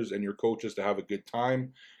players and your coaches to have a good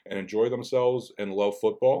time and enjoy themselves and love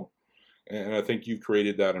football. And I think you've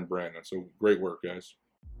created that in Brandon. So great work, guys.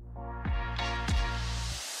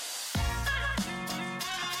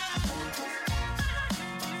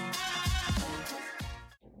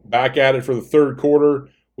 Back at it for the third quarter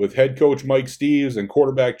with head coach Mike Steeves and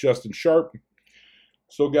quarterback Justin Sharp.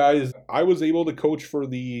 So, guys, I was able to coach for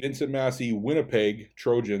the Vincent Massey Winnipeg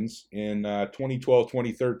Trojans in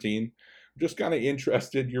 2012-2013. I'm just kind of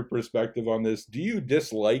interested in your perspective on this. Do you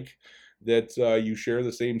dislike that you share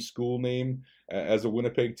the same school name as a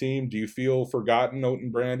Winnipeg team? Do you feel forgotten out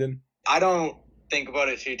in Brandon? I don't think about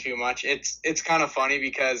it too much. It's kind of funny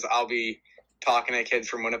because I'll be talking to kids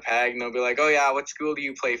from Winnipeg and they'll be like, oh yeah, what school do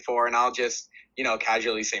you play for? And I'll just,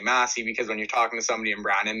 casually say Massey, because when you're talking to somebody in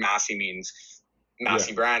Brandon, Massey means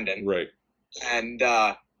Massey Brandon. Right. And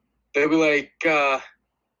they'll be like,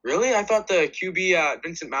 really? I thought the QB at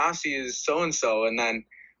Vincent Massey is so-and-so. And then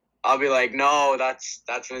I'll be like, no, that's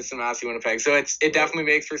Vincent Massey Winnipeg. So it definitely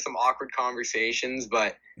makes for some awkward conversations,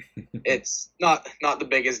 but it's not the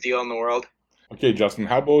biggest deal in the world. Okay, Justin,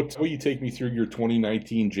 how about you take me through your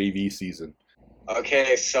 2019 JV season?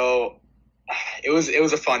 Okay, so it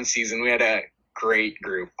was a fun season. We had a great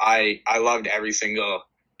group. I loved every single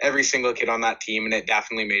kid on that team, and it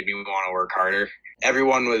definitely made me want to work harder.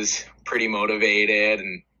 Everyone was pretty motivated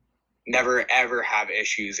and never ever have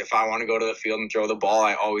issues. If I want to go to the field and throw the ball,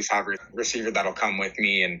 I always have a receiver that'll come with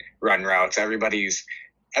me and run routes. Everybody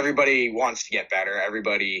wants to get better.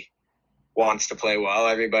 Everybody wants to play well.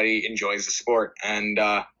 Everybody enjoys the sport. And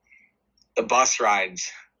the bus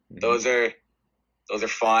rides, those are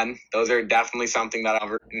fun. Those are definitely something that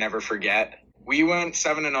I'll never forget. We went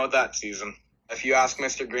 7-0 that season. If you ask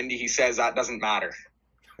Mr. Grindy, he says that doesn't matter.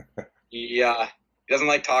 He doesn't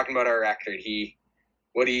like talking about our record.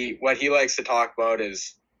 What he likes to talk about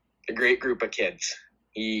is a great group of kids.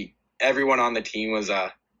 Everyone on the team was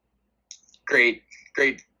a great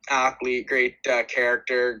athlete, great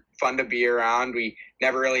character, fun to be around. We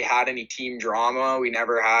never really had any team drama. We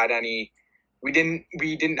never had any. We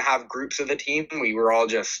didn't have groups of the team. We were all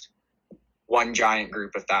just one giant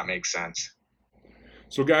group, if that makes sense.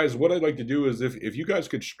 So, guys, what I'd like to do is if you guys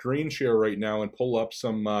could screen share right now and pull up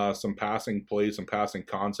some passing plays, some passing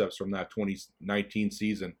concepts from that 2019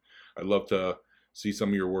 season, I'd love to see some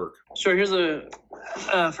of your work. Sure. Here's a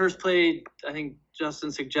first play. I think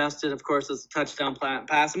Justin suggested, of course, it's a touchdown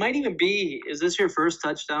pass. It might even be. Is this your first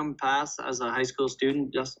touchdown pass as a high school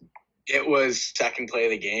student, Justin? It was second play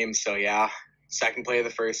of the game, so yeah, second play of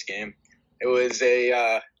the first game. It was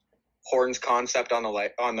a horns concept on the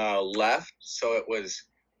left, so it was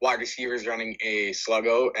wide receivers running a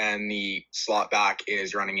sluggo, and the slot back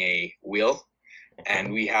is running a wheel.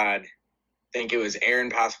 And we had, I think it was Aaron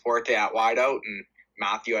Passaporte at wideout and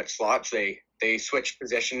Matthew at slots. They switched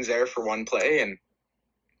positions there for one play, and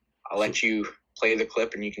I'll let you play the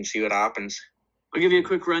clip and you can see what happens. I'll give you a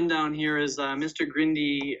quick rundown here. Is Mr.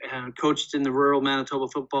 Grindy coached in the Rural Manitoba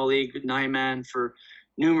Football League, 9-man, for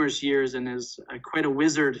numerous years, and is quite a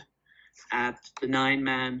wizard at the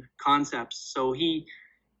 9-man concepts. So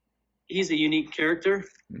he's a unique character.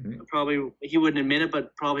 Mm-hmm. Probably he wouldn't admit it,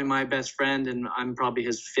 but probably my best friend, and I'm probably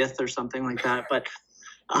his fifth or something like that. But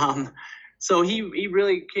so he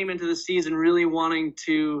really came into the season really wanting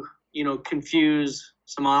to, confuse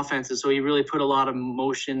some offenses. So he really put a lot of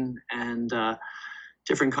motion and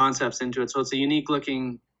different concepts into it. So it's a unique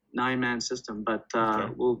looking 9-man system. But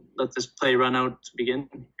okay. We'll let this play run out to begin.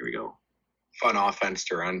 Here we go. Fun offense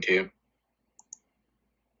to run too.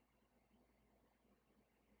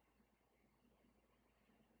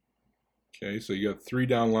 Okay, so you got 3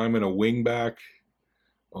 down linemen, a wing back.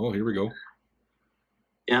 Oh, here we go.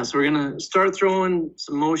 Yeah, so we're going to start throwing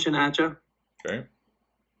some motion at you. Okay.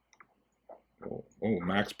 Oh,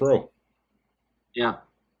 Max Pro. Yeah.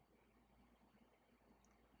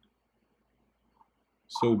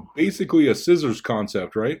 So basically a scissors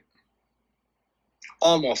concept, right?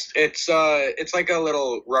 Almost. It's like a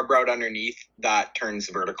little rub route underneath that turns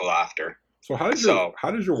vertical after. So how does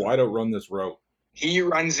your wideout run this route? He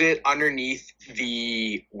runs it underneath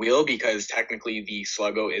the wheel because technically the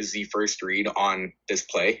sluggo is the first read on this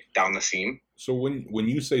play down the seam. So when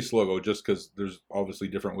you say sluggo, just because there's obviously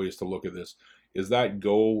different ways to look at this, is that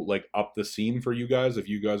go like up the seam for you guys? If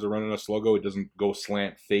you guys are running a sluggo, it doesn't go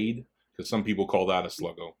slant fade? Because some people call that a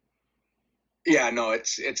sluggo. Yeah, no,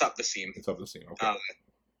 it's up the seam. It's up the seam, okay.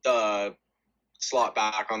 The slot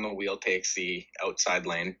back on the wheel takes the outside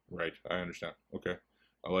lane. Right, I understand. Okay,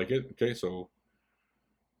 I like it. Okay, so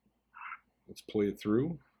let's play it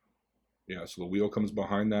through. Yeah, so the wheel comes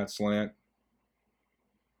behind that slant.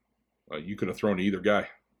 You could have thrown to either guy.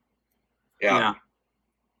 Yeah.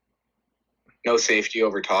 No safety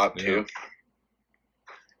over top, too.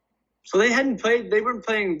 So they weren't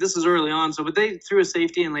playing, this is early on, but they threw a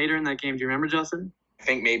safety in later in that game. Do you remember, Justin? I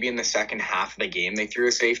think maybe in the second half of the game they threw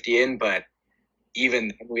a safety in, but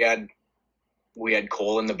even we had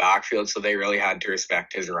Cole in the backfield, so they really had to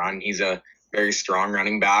respect his run. He's a very strong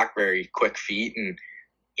running back, very quick feet, and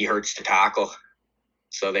he hurts to tackle.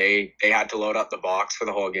 So they had to load up the box for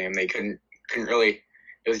the whole game. They couldn't really.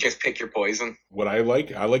 It was just pick your poison. What I like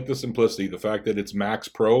the simplicity, the fact that it's Max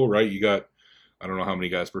Pro, right? You got, I don't know how many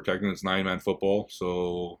guys protecting. It's 9-man football,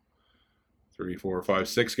 so 3, 4, 5,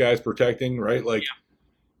 6 guys protecting, right?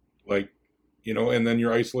 And then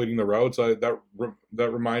you're isolating the routes. That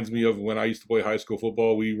reminds me of when I used to play high school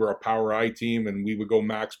football. We were a power I team, and we would go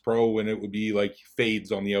Max Pro, and it would be like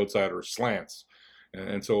fades on the outside or slants.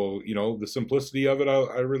 And so, the simplicity of it,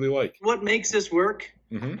 I really like. What makes this work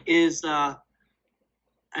is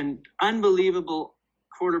an unbelievable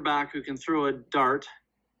quarterback who can throw a dart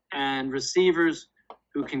and receivers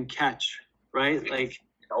who can catch, right? Like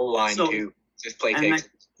O-line too. Just play takes.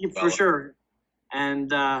 For sure.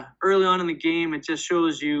 And early on in the game, it just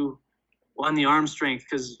shows you on the arm strength,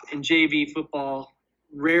 because in JV football,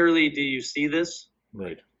 rarely do you see this.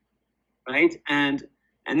 Right. Right? And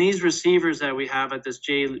these receivers that we have at this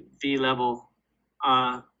JV level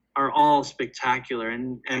are all spectacular.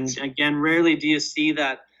 And again, rarely do you see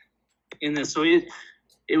that in this. So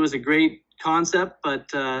it was a great concept, but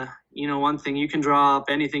one thing, you can draw up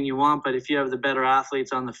anything you want, but if you have the better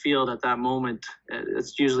athletes on the field at that moment,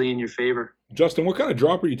 it's usually in your favor. Justin, what kind of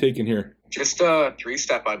drop are you taking here? Just a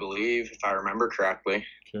 3-step, I believe, if I remember correctly.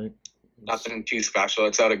 Okay. Nothing too special.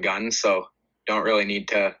 It's out of gun, so don't really need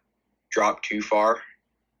to drop too far.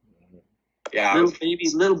 Yeah.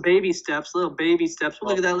 Little baby steps. Look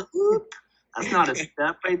at that. Whoop. That's not a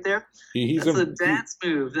step right there. That's a dance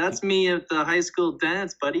move. That's me at the high school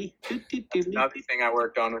dance, buddy. Another thing I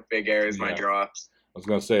worked on with Big Air is my drops. I was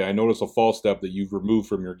going to say, I noticed a false step that you've removed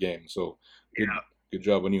from your game. So good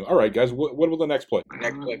job on you. All right, guys, what will the next play?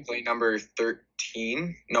 Next play number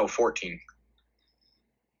 13. No, 14.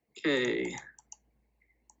 Okay.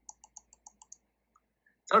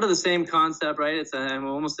 It's out of the same concept, right? It's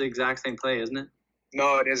almost the exact same play, isn't it?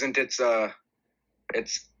 No, it isn't. It's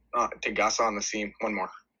to Gus on the seam. One more.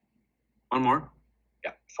 One more?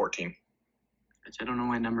 Yeah, 14. I don't know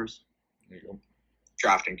my numbers. There you go.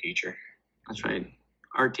 Drafting teacher. That's right.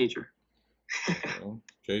 Art teacher.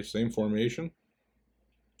 Okay, same formation.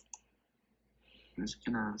 I'm just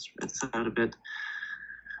gonna spread this out a bit.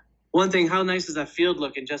 One thing, how nice is that field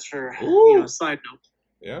looking? Just for a side note.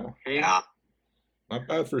 Yeah. Okay? Yeah. Not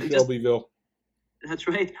bad for And Shelbyville. That's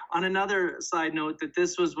right. On another side note, that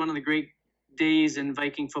this was one of the great days in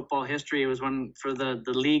Viking football history. It was one for the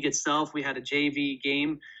league itself. We had a JV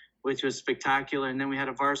game, which was spectacular, and then we had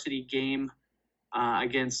a varsity game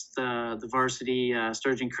against the varsity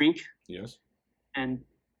Sturgeon Creek. Yes. And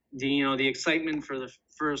the excitement for the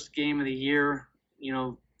first game of the year,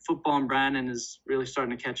 football in Brandon is really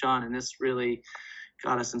starting to catch on, and this really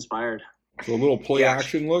got us inspired. So a little play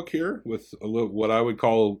action look here with a little what I would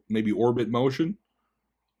call maybe orbit motion.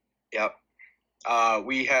 Yep.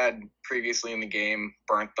 We had previously in the game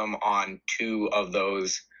burnt them on 2 of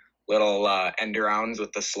those little end arounds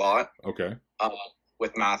with the slot. Okay.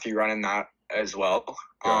 With Matthew running that as well.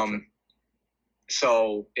 Gotcha.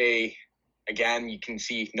 So again, you can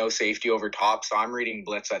see no safety over top. So I'm reading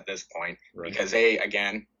blitz at this point because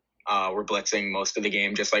we're blitzing most of the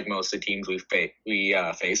game, just like most of the teams we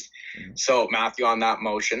faced. Mm-hmm. So Matthew on that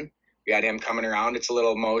motion, we had him coming around. It's a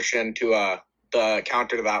little motion to the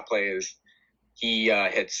counter to that play is he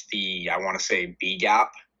hits the, I want to say B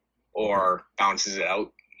gap or bounces it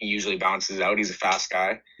out. He usually bounces it out. He's a fast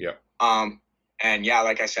guy. Yeah. And yeah,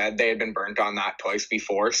 like I said, they had been burnt on that twice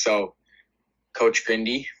before. So Coach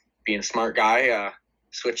Grindy, being a smart guy,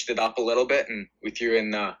 switched it up a little bit, and we threw in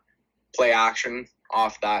the play action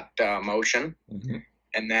off that motion. Mm-hmm.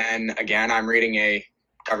 And then again, I'm reading a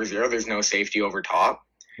cover 0. There's no safety over top.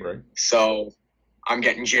 Right. So I'm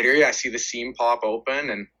getting jittery. I see the seam pop open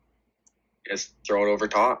and just throw it over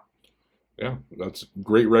top. Yeah, that's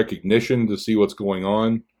great recognition to see what's going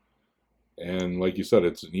on. And like you said,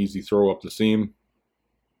 it's an easy throw up the seam.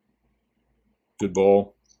 Good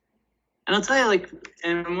ball. And I'll tell you,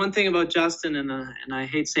 and one thing about Justin, and I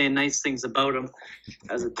hate saying nice things about him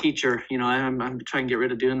as a teacher, I'm trying to get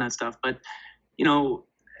rid of doing that stuff, but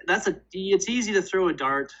it's easy to throw a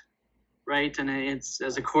dart, right? And it's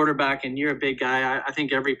as a quarterback, and you're a big guy. I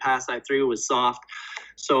think every pass I threw was soft,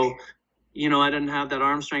 so I didn't have that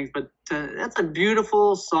arm strength, but that's a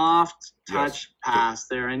beautiful soft touch pass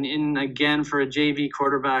there, and again for a JV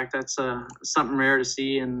quarterback, that's something rare to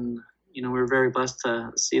see, and we're very blessed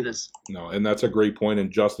to see this. No, and that's a great point,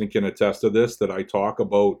 and Justin can attest to this, that I talk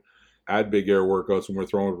about at Big Air workouts when we're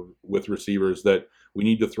throwing with receivers, that we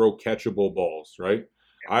need to throw catchable balls, right?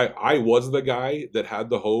 I was the guy that had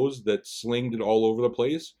the hose that slinged it all over the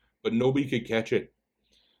place, but nobody could catch it,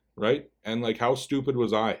 right? And how stupid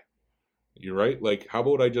was I? You're right. How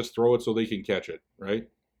about I just throw it so they can catch it, right?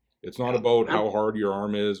 It's not about how hard your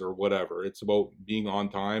arm is or whatever. It's about being on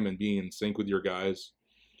time and being in sync with your guys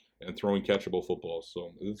and throwing catchable footballs.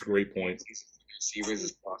 So it's a great point. Receivers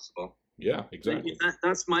as possible. Yeah, exactly.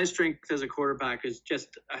 That's my strength as a quarterback, is just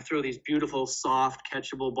I throw these beautiful, soft,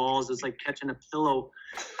 catchable balls. It's like catching a pillow.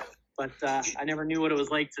 But I never knew what it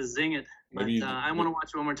was like to zing it. But I want to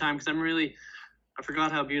watch it one more time because I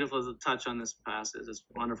forgot how beautiful the touch on this pass is. It's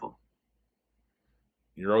wonderful.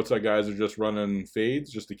 Your outside guys are just running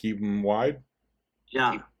fades just to keep them wide?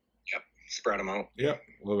 Yeah. Yep. Spread them out. Yeah,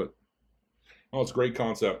 love it. Oh, it's a great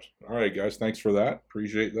concept. All right, guys, thanks for that.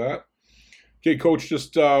 Appreciate that. Okay, Coach,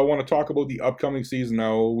 just want to talk about the upcoming season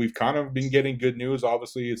now. We've kind of been getting good news.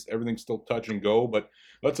 Obviously, everything's still touch and go, but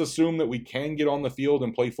let's assume that we can get on the field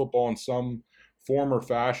and play football in some form or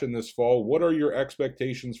fashion this fall. What are your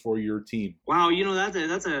expectations for your team? Wow,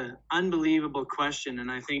 that's an unbelievable question,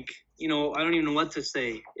 and I think, I don't even know what to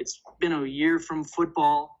say. It's been a year from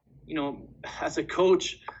football. As a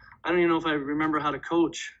coach, I don't even know if I remember how to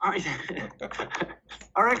coach.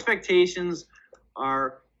 Our expectations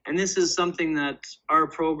are, and this is something that our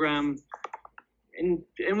program, and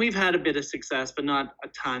we've had a bit of success, but not a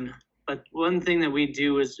ton. But one thing that we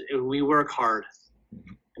do is we work hard.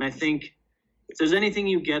 And I think if there's anything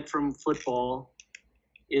you get from football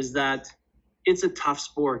is that it's a tough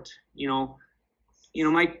sport.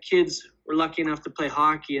 My kids were lucky enough to play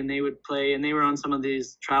hockey, and they would play, and they were on some of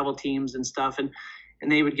these travel teams and stuff, and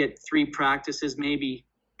they would get 3 practices maybe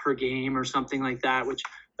per game or something like that, but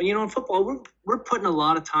in football, we're putting a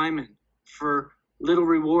lot of time in for little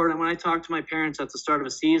reward. And when I talk to my parents at the start of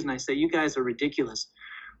a season, I say, you guys are ridiculous,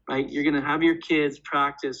 right? You're going to have your kids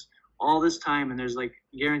practice all this time, and there's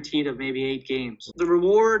guaranteed of maybe 8 games. The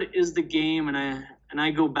reward is the game, and I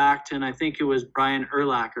go back to, and I think it was Brian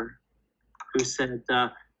Urlacher who said,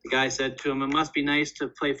 the guy said to him, it must be nice to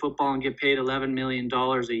play football and get paid $11 million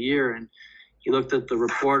a year. And he looked at the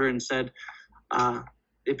reporter and said,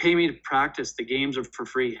 they pay me to practice. The games are for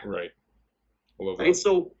free. Right. I love that. Right.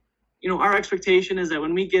 So, our expectation is that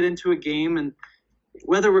when we get into a game, and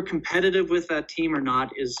whether we're competitive with that team or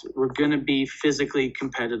not, is we're going to be physically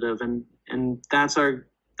competitive, and that's our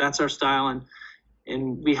style.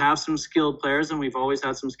 And we have some skilled players, and we've always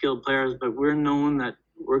had some skilled players, but we're known that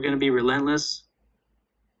we're going to be relentless.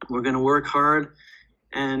 We're going to work hard,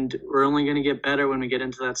 and we're only going to get better when we get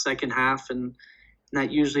into that second half, and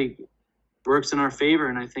that usually works in our favor.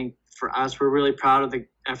 And I think for us, we're really proud of the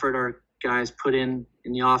effort our guys put in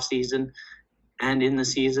the off season and in the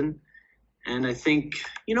season. And I think,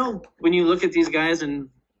 when you look at these guys, and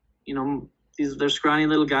they're scrawny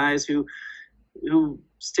little guys who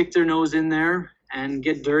stick their nose in there and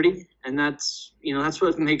get dirty, and that's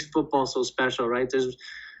what makes football so special, right? There's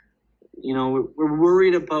we're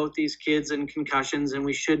worried about these kids and concussions, and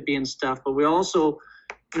we should be and stuff, but we also,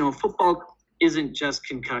 football isn't just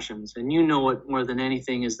concussions, and it more than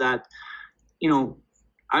anything is that,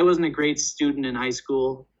 I wasn't a great student in high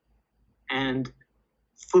school, and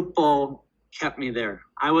football kept me there.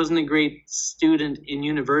 I wasn't a great student in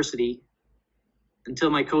university until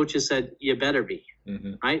my coaches said, you better be,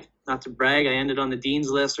 right? Not to brag, I ended on the dean's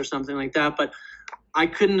list or something like that, but I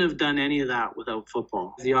couldn't have done any of that without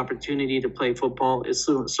football. The opportunity to play football is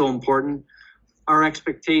so important. Our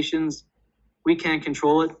expectations, we can't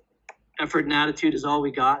control it. Effort and attitude is all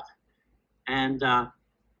we got. And,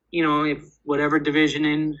 if whatever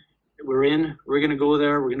division we're in, we're going to go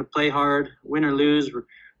there. We're going to play hard, win or lose. We're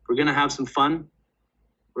going to have some fun.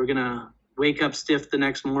 We're going to wake up stiff the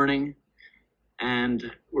next morning,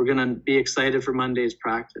 and we're going to be excited for Monday's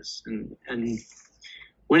practice. And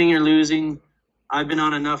winning or losing, I've been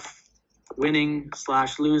on enough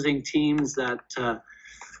winning/losing teams that,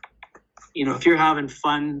 if you're having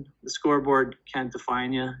fun, the scoreboard can't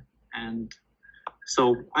define you. And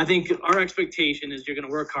so I think our expectation is you're going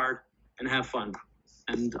to work hard and have fun.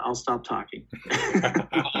 And I'll stop talking.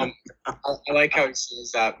 I like how he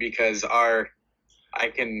says that, because I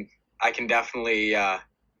can definitely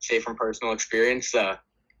say from personal experience,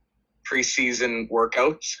 preseason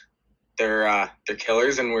workouts, they're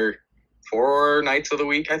killers, and we're 4 nights of the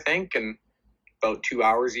week, I think, and about 2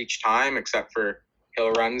 hours each time, except for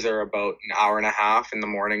hill runs are about an hour and a half in the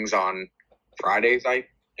mornings on Fridays,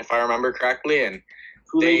 if I remember correctly. And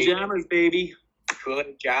Kool-Aid Jammers, baby.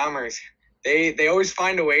 Kool-Aid Jammers. They always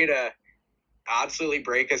find a way to absolutely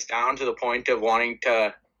break us down to the point of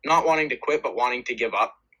not wanting to quit, but wanting to give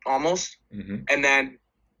up almost. And then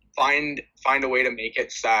find a way to make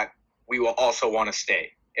it so that we will also want to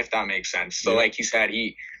stay, if that makes sense. So like you said,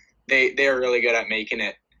 they're really good at making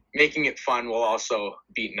it fun while also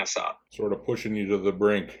beating us up. Sort of pushing you to the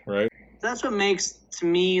brink, right? That's what makes, to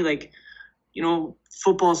me,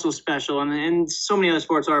 football so special, and so many other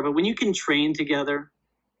sports are, but when you can train together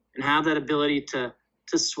and have that ability to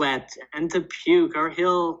sweat and to puke. Our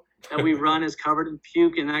hill that we run is covered in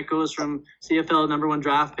puke, and that goes from CFL #1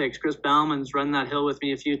 draft picks. Chris Bauman's run that hill with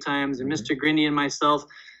me a few times, and Mr. Grindy and myself,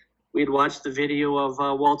 we'd watched the video of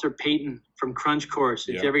Walter Payton from Crunch Course.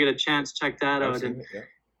 If you ever get a chance, check that out.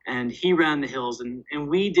 And he ran the hills, and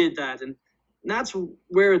we did that, and that's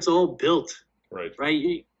where it's all built. Right?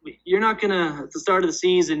 You're not going to, at the start of the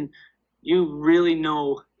season, you really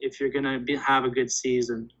know if you're going to have a good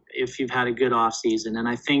season, if you've had a good off season. And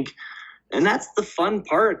I think, and that's the fun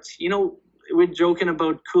part. We're joking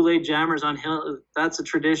about Kool-Aid Jammers on hill. That's a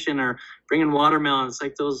tradition, or bringing watermelon. It's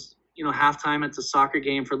like those, halftime at the soccer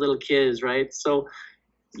game for little kids, right? So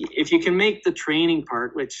if you can make the training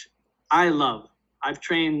part, which I love, I've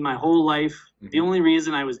trained my whole life. The only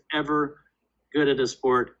reason I was ever good at a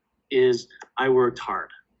sport is I worked hard.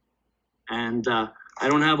 And I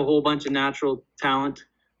don't have a whole bunch of natural talent,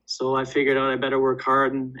 so I figured out I better work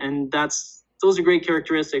hard. And those are great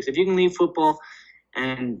characteristics. If you can leave football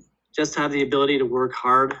and just have the ability to work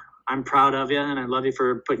hard, I'm proud of you, and I love you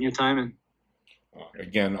for putting your time in.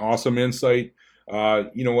 Again, awesome insight.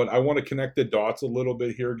 You know what? I want to connect the dots a little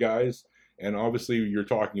bit here, guys. And obviously, you're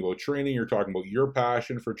talking about training. You're talking about your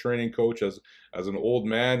passion for training, Coach. As an old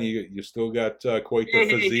man, you still got quite the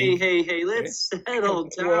physique. Hey! Let's settle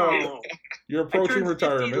down. Well, you're approaching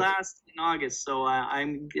retirement. Last in August, so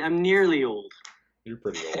I'm nearly old. You're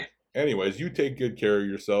pretty old. Anyways, you take good care of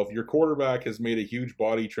yourself. Your quarterback has made a huge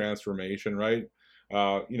body transformation, right?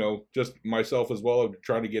 Just myself as well. I've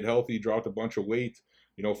tried to get healthy, dropped a bunch of weight.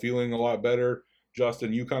 Feeling a lot better.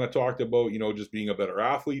 Justin, you kind of talked about, just being a better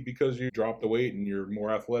athlete because you dropped the weight and you're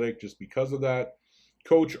more athletic just because of that.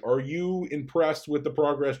 Coach, are you impressed with the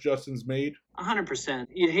progress Justin's made? 100%.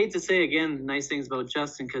 You'd hate to say, again, nice things about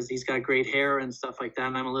Justin because he's got great hair and stuff like that,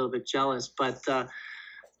 and I'm a little bit jealous. But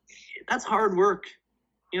that's hard work.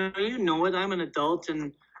 You know it. I'm an adult,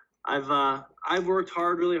 and I've worked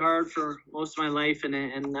really hard for most of my life,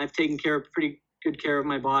 and I've taken pretty good care of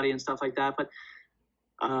my body and stuff like that. But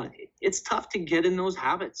it's tough to get in those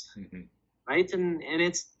habits, right? And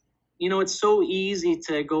it's it's so easy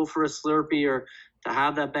to go for a Slurpee or to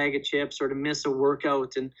have that bag of chips or to miss a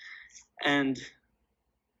workout, and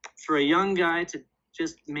for a young guy to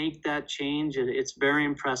just make that change, it's very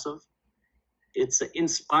impressive. It's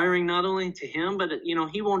inspiring not only to him, but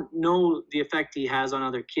he won't know the effect he has on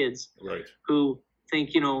other kids, right? Who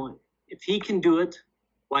think if he can do it,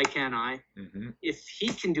 why can't I? If he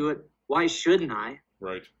can do it, why shouldn't I?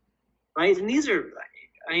 Right. And these are,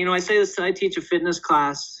 I say this. I teach a fitness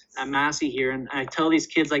class at Massey here, and I tell these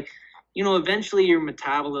kids eventually your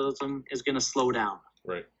metabolism is going to slow down.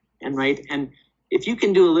 Right. And if you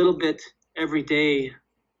can do a little bit every day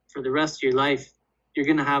for the rest of your life, you're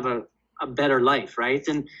going to have a better life, right?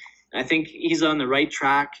 And I think he's on the right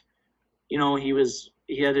track. He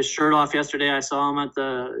had his shirt off yesterday. I saw him at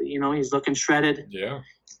he's looking shredded. Yeah.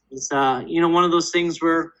 It's one of those things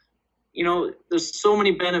where there's so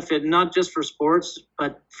many benefits, not just for sports,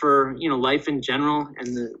 but for life in general,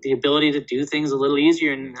 and the ability to do things a little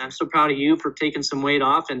easier. And I'm so proud of you for taking some weight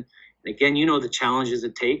off. And again, the challenges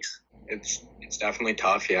it takes. It's definitely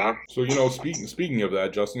tough, yeah. So speaking of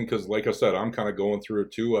that, Justin, because like I said, I'm kind of going through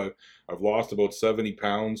it too. I've lost about 70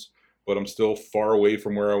 pounds, but I'm still far away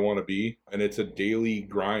from where I want to be, and it's a daily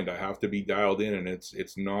grind. I have to be dialed in, and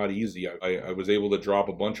it's not easy. I was able to drop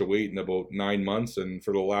a bunch of weight in about 9 months, and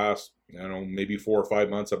for the last maybe 4 or 5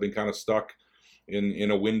 months, I've been kind of stuck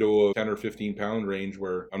in a window of 10 or 15 pound range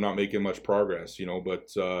where I'm not making much progress, but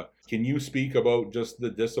can you speak about just the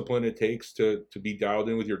discipline it takes to be dialed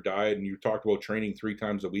in with your diet? And you talked about training 3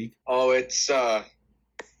 times a week. Oh, it's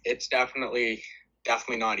definitely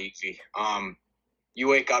not easy. You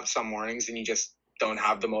wake up some mornings and you just don't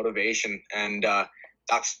have the motivation, and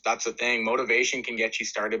that's the thing. Motivation can get you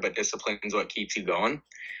started, but discipline is what keeps you going.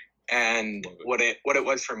 And what it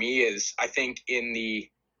was for me is, I think in the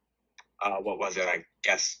what was it? I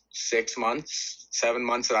guess 7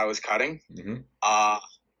 months that I was cutting.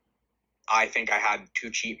 I think I had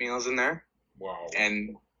 2 cheat meals in there. Wow.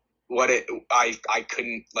 And I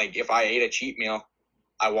couldn't, if I ate a cheat meal,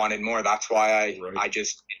 I wanted more. That's why I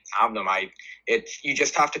just didn't have them. You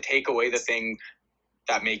just have to take away the thing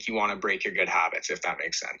that make you want to break your good habits, if that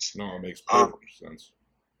makes sense. No, it makes perfect sense.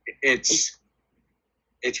 It's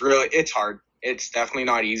hard. It's definitely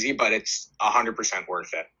not easy, but it's 100%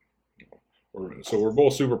 worth it. So we're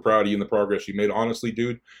both super proud of you and the progress you made. Honestly,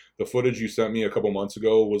 dude, the footage you sent me a couple months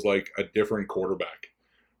ago was like a different quarterback.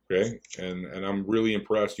 Okay. And I'm really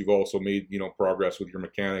impressed. You've also made, progress with your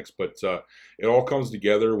mechanics, but it all comes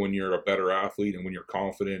together when you're a better athlete and when you're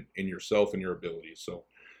confident in yourself and your abilities. So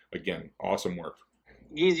again, awesome work.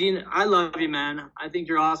 Geezy, I love you, man. I think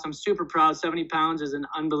you're awesome. Super proud. 70 pounds is an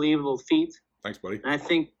unbelievable feat. Thanks, buddy. And I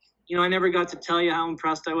think, I never got to tell you how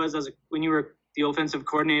impressed I was when you were the offensive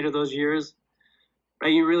coordinator those years.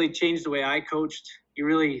 Right, you really changed the way I coached. You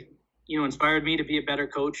really, inspired me to be a better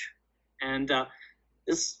coach. And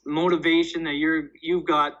this motivation that you've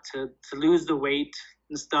got to lose the weight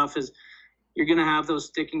and stuff is, you're gonna have those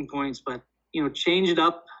sticking points. But change it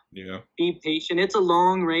up. Yeah. Be patient. It's a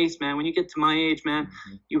long race, man. When you get to my age, man,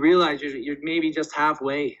 you realize you're maybe just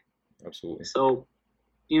halfway. Absolutely. So,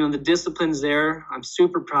 the discipline's there. I'm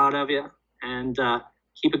super proud of you, and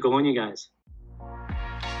keep it going, you guys.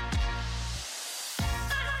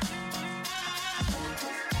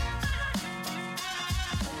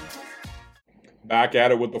 Back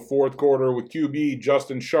at it with the fourth quarter with QB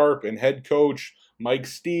Justin Sharp and head coach Mike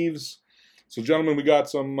Steeves. So, gentlemen, we got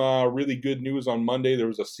some really good news on Monday. There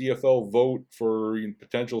was a CFL vote for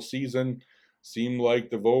potential season. Seemed like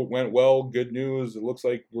the vote went well. Good news. It looks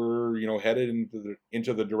like we're headed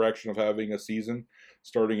into the direction of having a season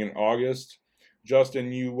starting in August.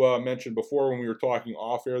 Justin, you mentioned before when we were talking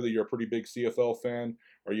off air that you're a pretty big CFL fan.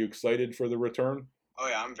 Are you excited for the return? Oh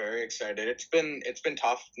yeah, I'm very excited. It's been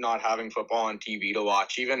tough not having football on TV to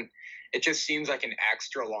watch. Even it just seems like an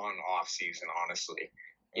extra long off season, honestly.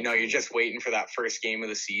 You're just waiting for that first game of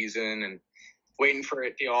the season and waiting for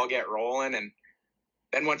it to all get rolling, and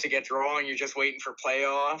then once it gets rolling, you're just waiting for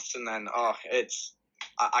playoffs, and then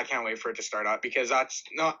I can't wait for it to start up, because that's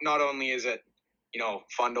not only is it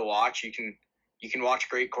fun to watch, you can watch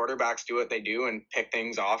great quarterbacks do what they do and pick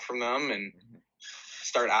things off from them and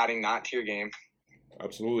start adding that to your game.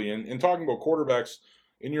 Absolutely. And talking about quarterbacks,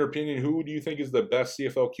 in your opinion, who do you think is the best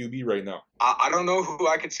CFL QB right now? I don't know who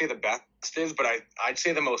I could say the best is, but I'd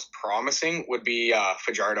say the most promising would be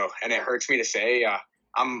Fajardo. And it hurts me to say,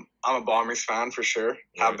 I'm a Bombers fan for sure. Right.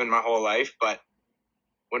 Have been my whole life, but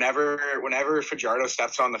whenever Fajardo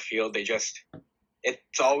steps on the field,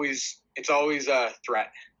 it's always a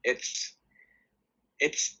threat. It's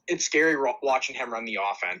scary watching him run the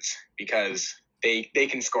offense because they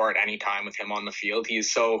can score at any time with him on the field.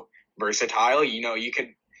 He's so versatile. You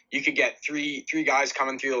could get three guys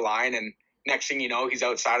coming through the line, and next thing you know, he's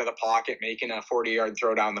outside of the pocket making a 40-yard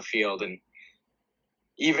throw down the field. And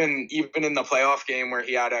even in the playoff game where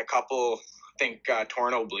he had a couple, I think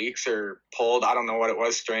torn obliques or pulled, I don't know what it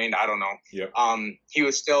was, strained, I don't know. Yep. He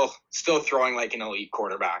was still throwing like an elite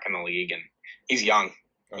quarterback in the league, and he's young.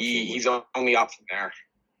 He's only up from there.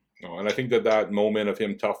 No, and I think that moment of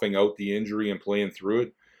him toughing out the injury and playing through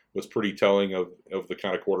it was pretty telling of the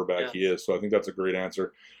kind of quarterback he is. So I think that's a great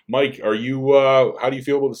answer. Mike, are you? How do you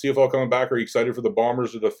feel about the CFL coming back? Are you excited for the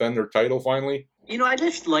Bombers to defend their title finally? I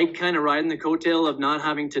just like kind of riding the coattail of not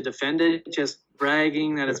having to defend it, just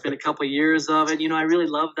bragging that it's been a couple of years of it. I really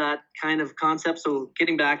love that kind of concept. So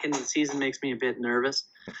getting back into the season makes me a bit nervous.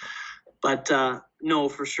 But no,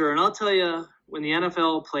 for sure. And I'll tell you, when the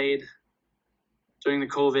NFL played during the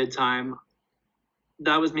COVID time,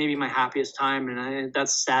 that was maybe my happiest time. And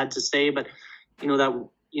that's sad to say, but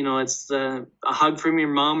it's a hug from your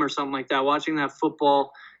mom or something like that. Watching that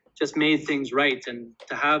football just made things right. And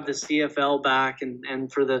to have the CFL back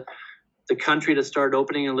and for the country to start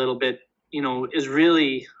opening a little bit, is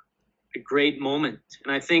really a great moment.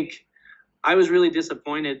 And I think I was really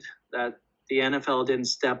disappointed that the NFL didn't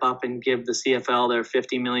step up and give the CFL their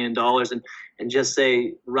 $50 million and just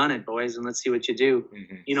say, run it, boys, and let's see what you do.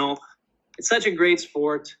 Mm-hmm. It's such a great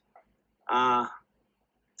sport.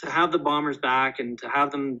 To have the Bombers back and to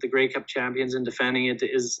have them the Grey Cup champions and defending it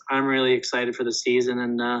I'm really excited for the season,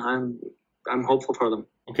 and I'm hopeful for them.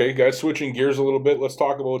 Okay, guys, switching gears a little bit, let's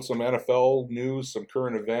talk about some NFL news, some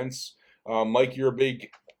current events. Mike, you're a big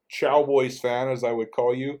Cowboys fan, as I would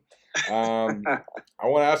call you. I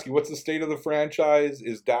want to ask you, what's the state of the franchise?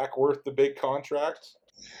 Is Dak worth the big contract?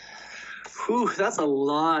 Whew, that's a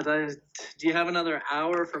lot. Do you have another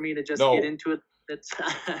hour for me to just get into it?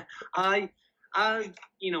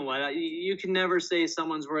 You know what? You can never say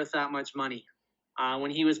someone's worth that much money.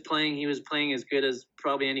 When he was playing as good as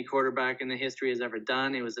probably any quarterback in the history has ever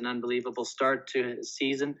done. It was an unbelievable start to his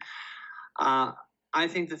season. I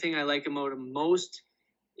think the thing I like about him most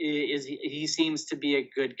is he seems to be a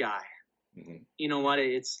good guy. Mm-hmm. You know what?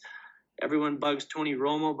 Everyone bugs Tony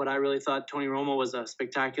Romo, but I really thought Tony Romo was a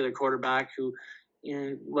spectacular quarterback who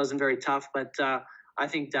wasn't very tough. But I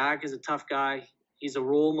think Dak is a tough guy. He's a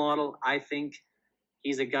role model. I think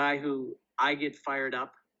he's a guy who I get fired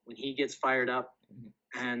up when he gets fired up.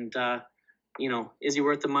 And, is he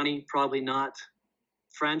worth the money? Probably not.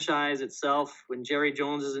 Franchise itself, when Jerry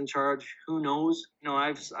Jones is in charge, who knows?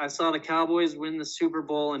 I saw the Cowboys win the Super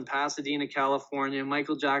Bowl in Pasadena, California.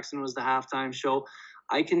 Michael Jackson was the halftime show.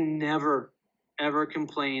 I can never, ever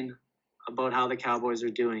complain about how the Cowboys are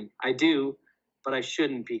doing. I do, but I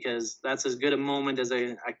shouldn't, because that's as good a moment as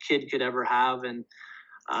a kid could ever have. And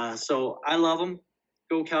so I love them.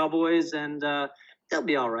 Go Cowboys, and they'll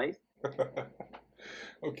be all right.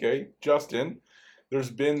 Okay, Justin. There's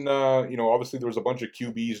been, obviously there was a bunch of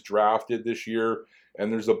QBs drafted this year, and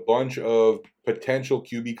there's a bunch of potential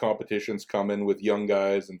QB competitions coming with young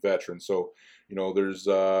guys and veterans. So, there's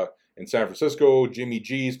in San Francisco, Jimmy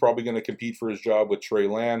G is probably going to compete for his job with Trey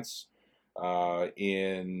Lance.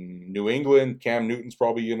 In New England, Cam Newton's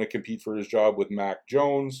probably going to compete for his job with Mac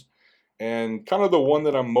Jones. And kind of the one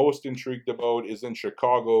that I'm most intrigued about is in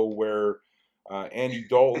Chicago, where Andy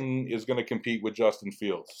Dalton is going to compete with Justin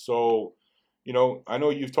Fields. So, I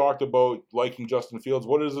know you've talked about liking Justin Fields.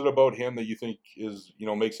 What is it about him that you think is,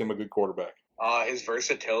 makes him a good quarterback? His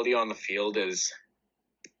versatility on the field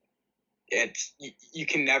you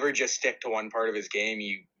can never just stick to one part of his game.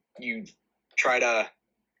 You try to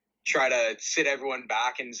sit everyone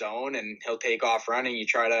back in zone, and he'll take off running. You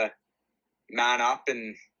try to man up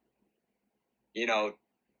and,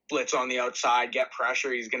 blitz on the outside, get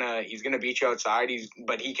pressure. He's gonna beat you outside.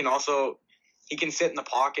 But he can sit in the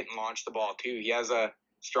pocket and launch the ball too. He has a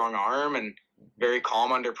strong arm and very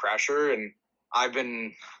calm under pressure. And I've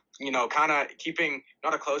been, kind of keeping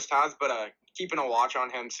not a close tabs, but keeping a watch on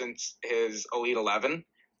him since his Elite 11.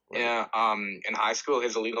 Right. In high school,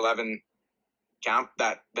 his Elite 11 camp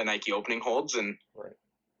that the Nike opening holds, and right.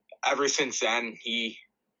 Ever since then, he's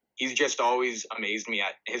just always amazed me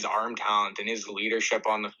at his arm talent and his leadership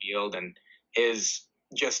on the field, and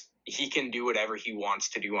he can do whatever he wants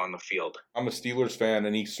to do on the field. I'm a Steelers fan,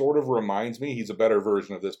 and he sort of reminds me, he's a better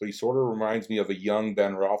version of this, but he sort of reminds me of a young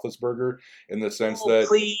Ben Roethlisberger in the sense that,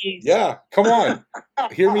 please. Yeah, come on,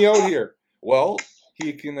 hear me out here. Well,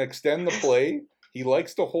 He can extend the play. He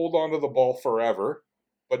likes to hold on to the ball forever,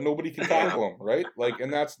 but nobody can tackle him, right? Like,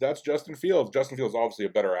 and that's Justin Fields. Justin Fields is obviously a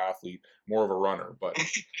better athlete, more of a runner, but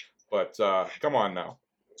come on now.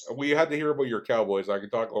 We had to hear about your Cowboys. I can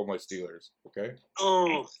talk about my Steelers, okay?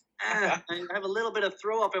 Oh, I have a little bit of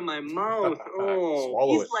throw up in my mouth. Oh,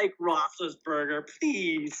 Swallow he's it. like Roethlisberger,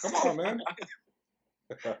 please. Come on, man.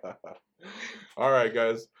 All right,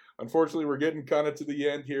 guys. Unfortunately, we're getting kind of to the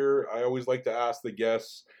end here. I always like to ask the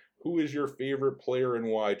guests, who is your favorite player and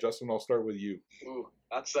why? Justin, I'll start with you. Ooh,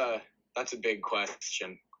 that's a big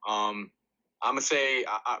question. I'm gonna say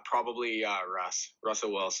probably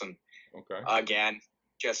Russell Wilson. Okay. Again,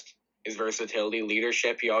 just his versatility,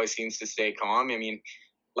 leadership. He always seems to stay calm. I mean,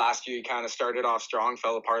 last year he kind of started off strong,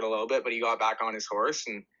 fell apart a little bit, but he got back on his horse,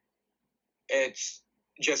 and it's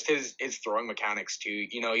just his throwing mechanics too.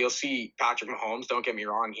 You know, you'll see Patrick Mahomes. Don't get me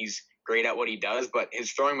wrong; he's great at what he does, but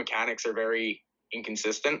his throwing mechanics are very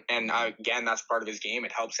inconsistent. And again, that's part of his game.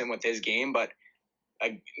 It helps him with his game, but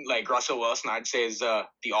like Russell Wilson, I'd say is the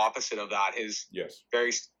opposite of that. His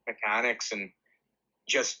very mechanics and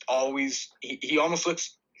just always he almost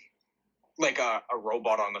looks like a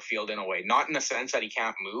robot on the field in a way. Not in the sense that he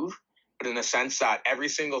can't move, but in the sense that every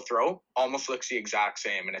single throw almost looks the exact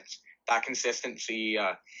same. And it's that consistency.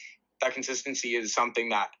 That consistency is something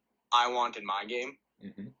that I want in my game.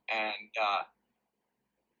 Mm-hmm. And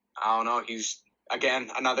I don't know. He's again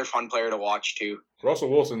another fun player to watch too. Russell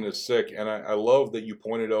Wilson is sick, and I love that you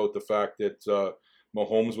pointed out the fact that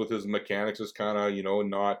Mahomes with his mechanics is kind of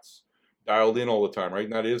not dialed in all the time, right?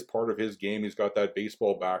 And that is part of his game. He's got that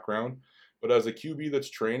baseball background, but as a QB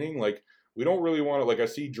that's training, like we don't really want to. Like I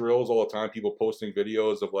see drills all the time, people posting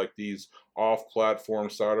videos of like these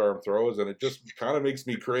off-platform sidearm throws, and it just kind of makes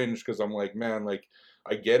me cringe because I'm like, man, like.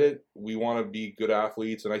 I get it. We want to be good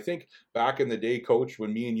athletes. And I think back in the day, Coach,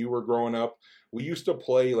 when me and you were growing up, we used to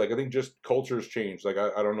play, like, I think just cultures changed. Like,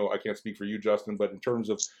 I don't know, I can't speak for you, Justin, but in terms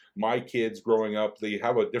of my kids growing up, they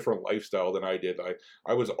have a different lifestyle than I did.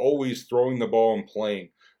 I was always throwing the ball and playing.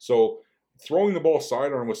 So throwing the ball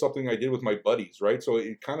sidearm was something I did with my buddies, right? So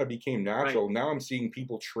it kind of became natural. Right. Now I'm seeing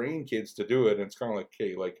people train kids to do it, and it's kind of like,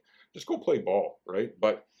 okay, like, just go play ball, right?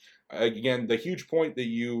 But again, the huge point that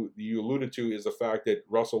you alluded to is the fact that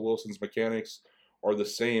Russell Wilson's mechanics are the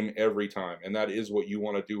same every time, and that is what you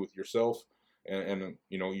want to do with yourself. And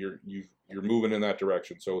you're moving in that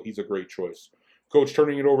direction. So he's a great choice. Coach,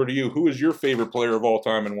 turning it over to you. Who is your favorite player of all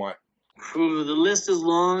time and why? Ooh, the list is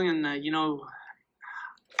long, and I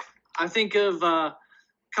think of a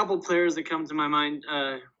couple players that come to my mind.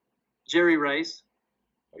 Jerry Rice,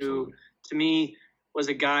 who to me was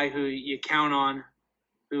a guy who you count on,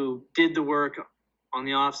 who did the work on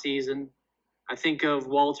the off season. I think of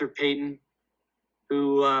Walter Payton,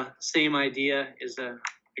 who same idea, is a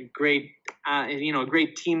great, a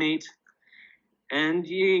great teammate. And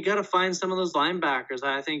you got to find some of those linebackers.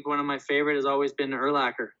 I think one of my favorite has always been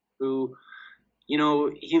Urlacher, who,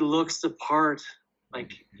 he looks the part.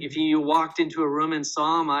 Like if you walked into a room and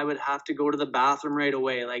saw him, I would have to go to the bathroom right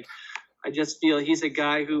away. Like I just feel he's a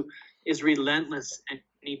guy who is relentless, and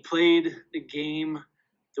he played the game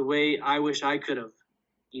the way I wish I could have,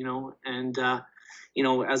 and,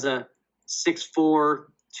 as a 6'4",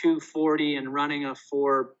 240 and running a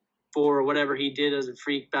 4.4 or whatever he did as a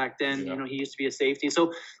freak back then, he used to be a safety.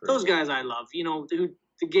 So those guys I love, the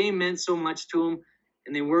game meant so much to them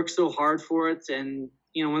and they work so hard for it. And,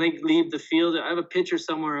 when they leave the field, I have a picture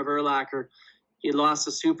somewhere of Urlacher. He had lost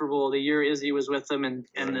the Super Bowl the year Izzy was with them, and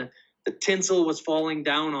the tinsel was falling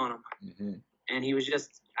down on him. Mm-hmm. And he was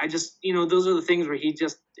those are the things where he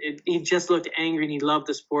just looked angry, and he loved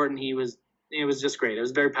the sport, and it was just great. It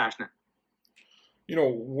was very passionate.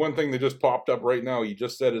 One thing that just popped up right now, you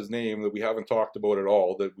just said his name that we haven't talked about at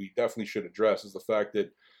all, that we definitely should address, is the fact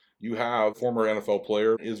that you have former NFL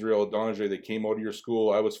player, Israel Adonijah, that came out of your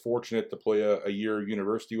school. I was fortunate to play a year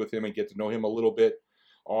university with him and get to know him a little bit.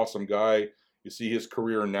 Awesome guy. You see his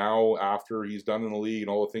career now after he's done in the league and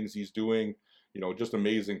all the things he's doing. Just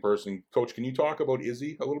amazing person. Coach, can you talk about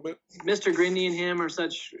Izzy a little bit? Mr. Grindy and him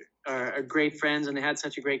are great friends, and they had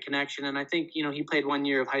such a great connection. And I think, he played 1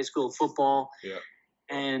 year of high school football. Yeah.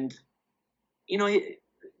 And,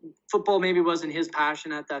 football maybe wasn't his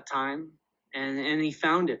passion at that time, and he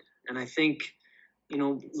found it. And I think,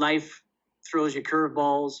 life throws you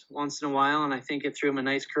curveballs once in a while, and I think it threw him a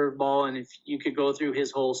nice curveball. And if you could go through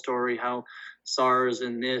his whole story, how SARS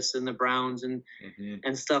and this and the Browns and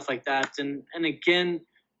stuff like that. And again,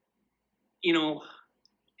 he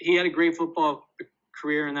had a great football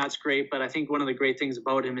career, and that's great. But I think one of the great things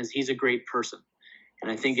about him is he's a great person.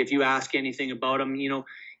 And I think if you ask anything about him,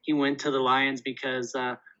 he went to the Lions because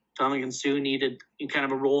Dominican Sue needed kind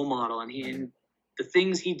of a role model, and the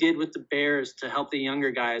things he did with the Bears to help the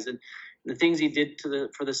younger guys, and the things he did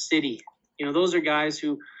for the city. Those are guys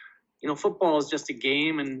who, football is just a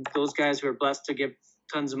game, and those guys who are blessed to get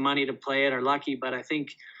tons of money to play it are lucky. But I think,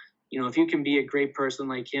 if you can be a great person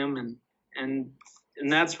like him, and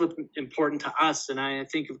that's what's important to us. And I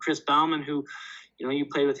think of Chris Bauman, who, you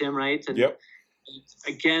played with him, right? And Yep.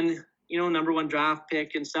 Again, number 1 draft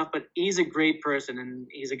pick and stuff, but he's a great person, and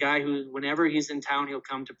he's a guy who, whenever he's in town, he'll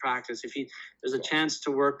come to practice if there's a chance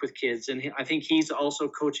to work with kids. And I think he's also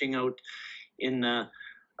coaching out in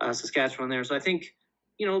Saskatchewan there. So I think,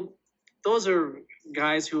 those are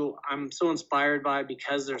guys who I'm so inspired by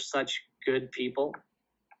because they're such good people,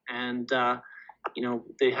 and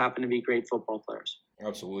they happen to be great football players.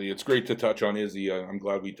 Absolutely. It's great to touch on Izzy. I'm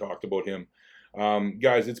glad we talked about him.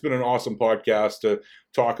 Guys, it's been an awesome podcast to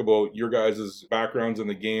talk about your guys' backgrounds in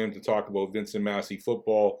the game, to talk about Vincent Massey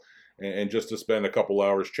football, and just to spend a couple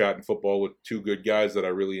hours chatting football with 2 good guys that I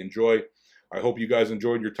really enjoy. I hope you guys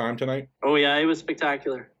enjoyed your time tonight. Oh, yeah, it was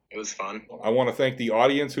spectacular. It was fun. I want to thank the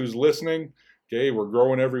audience who's listening. Okay, we're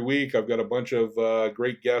growing every week. I've got a bunch of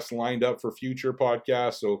great guests lined up for future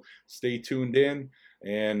podcasts, so stay tuned in.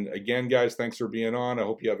 And again, guys, thanks for being on. I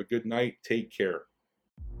hope you have a good night. Take care.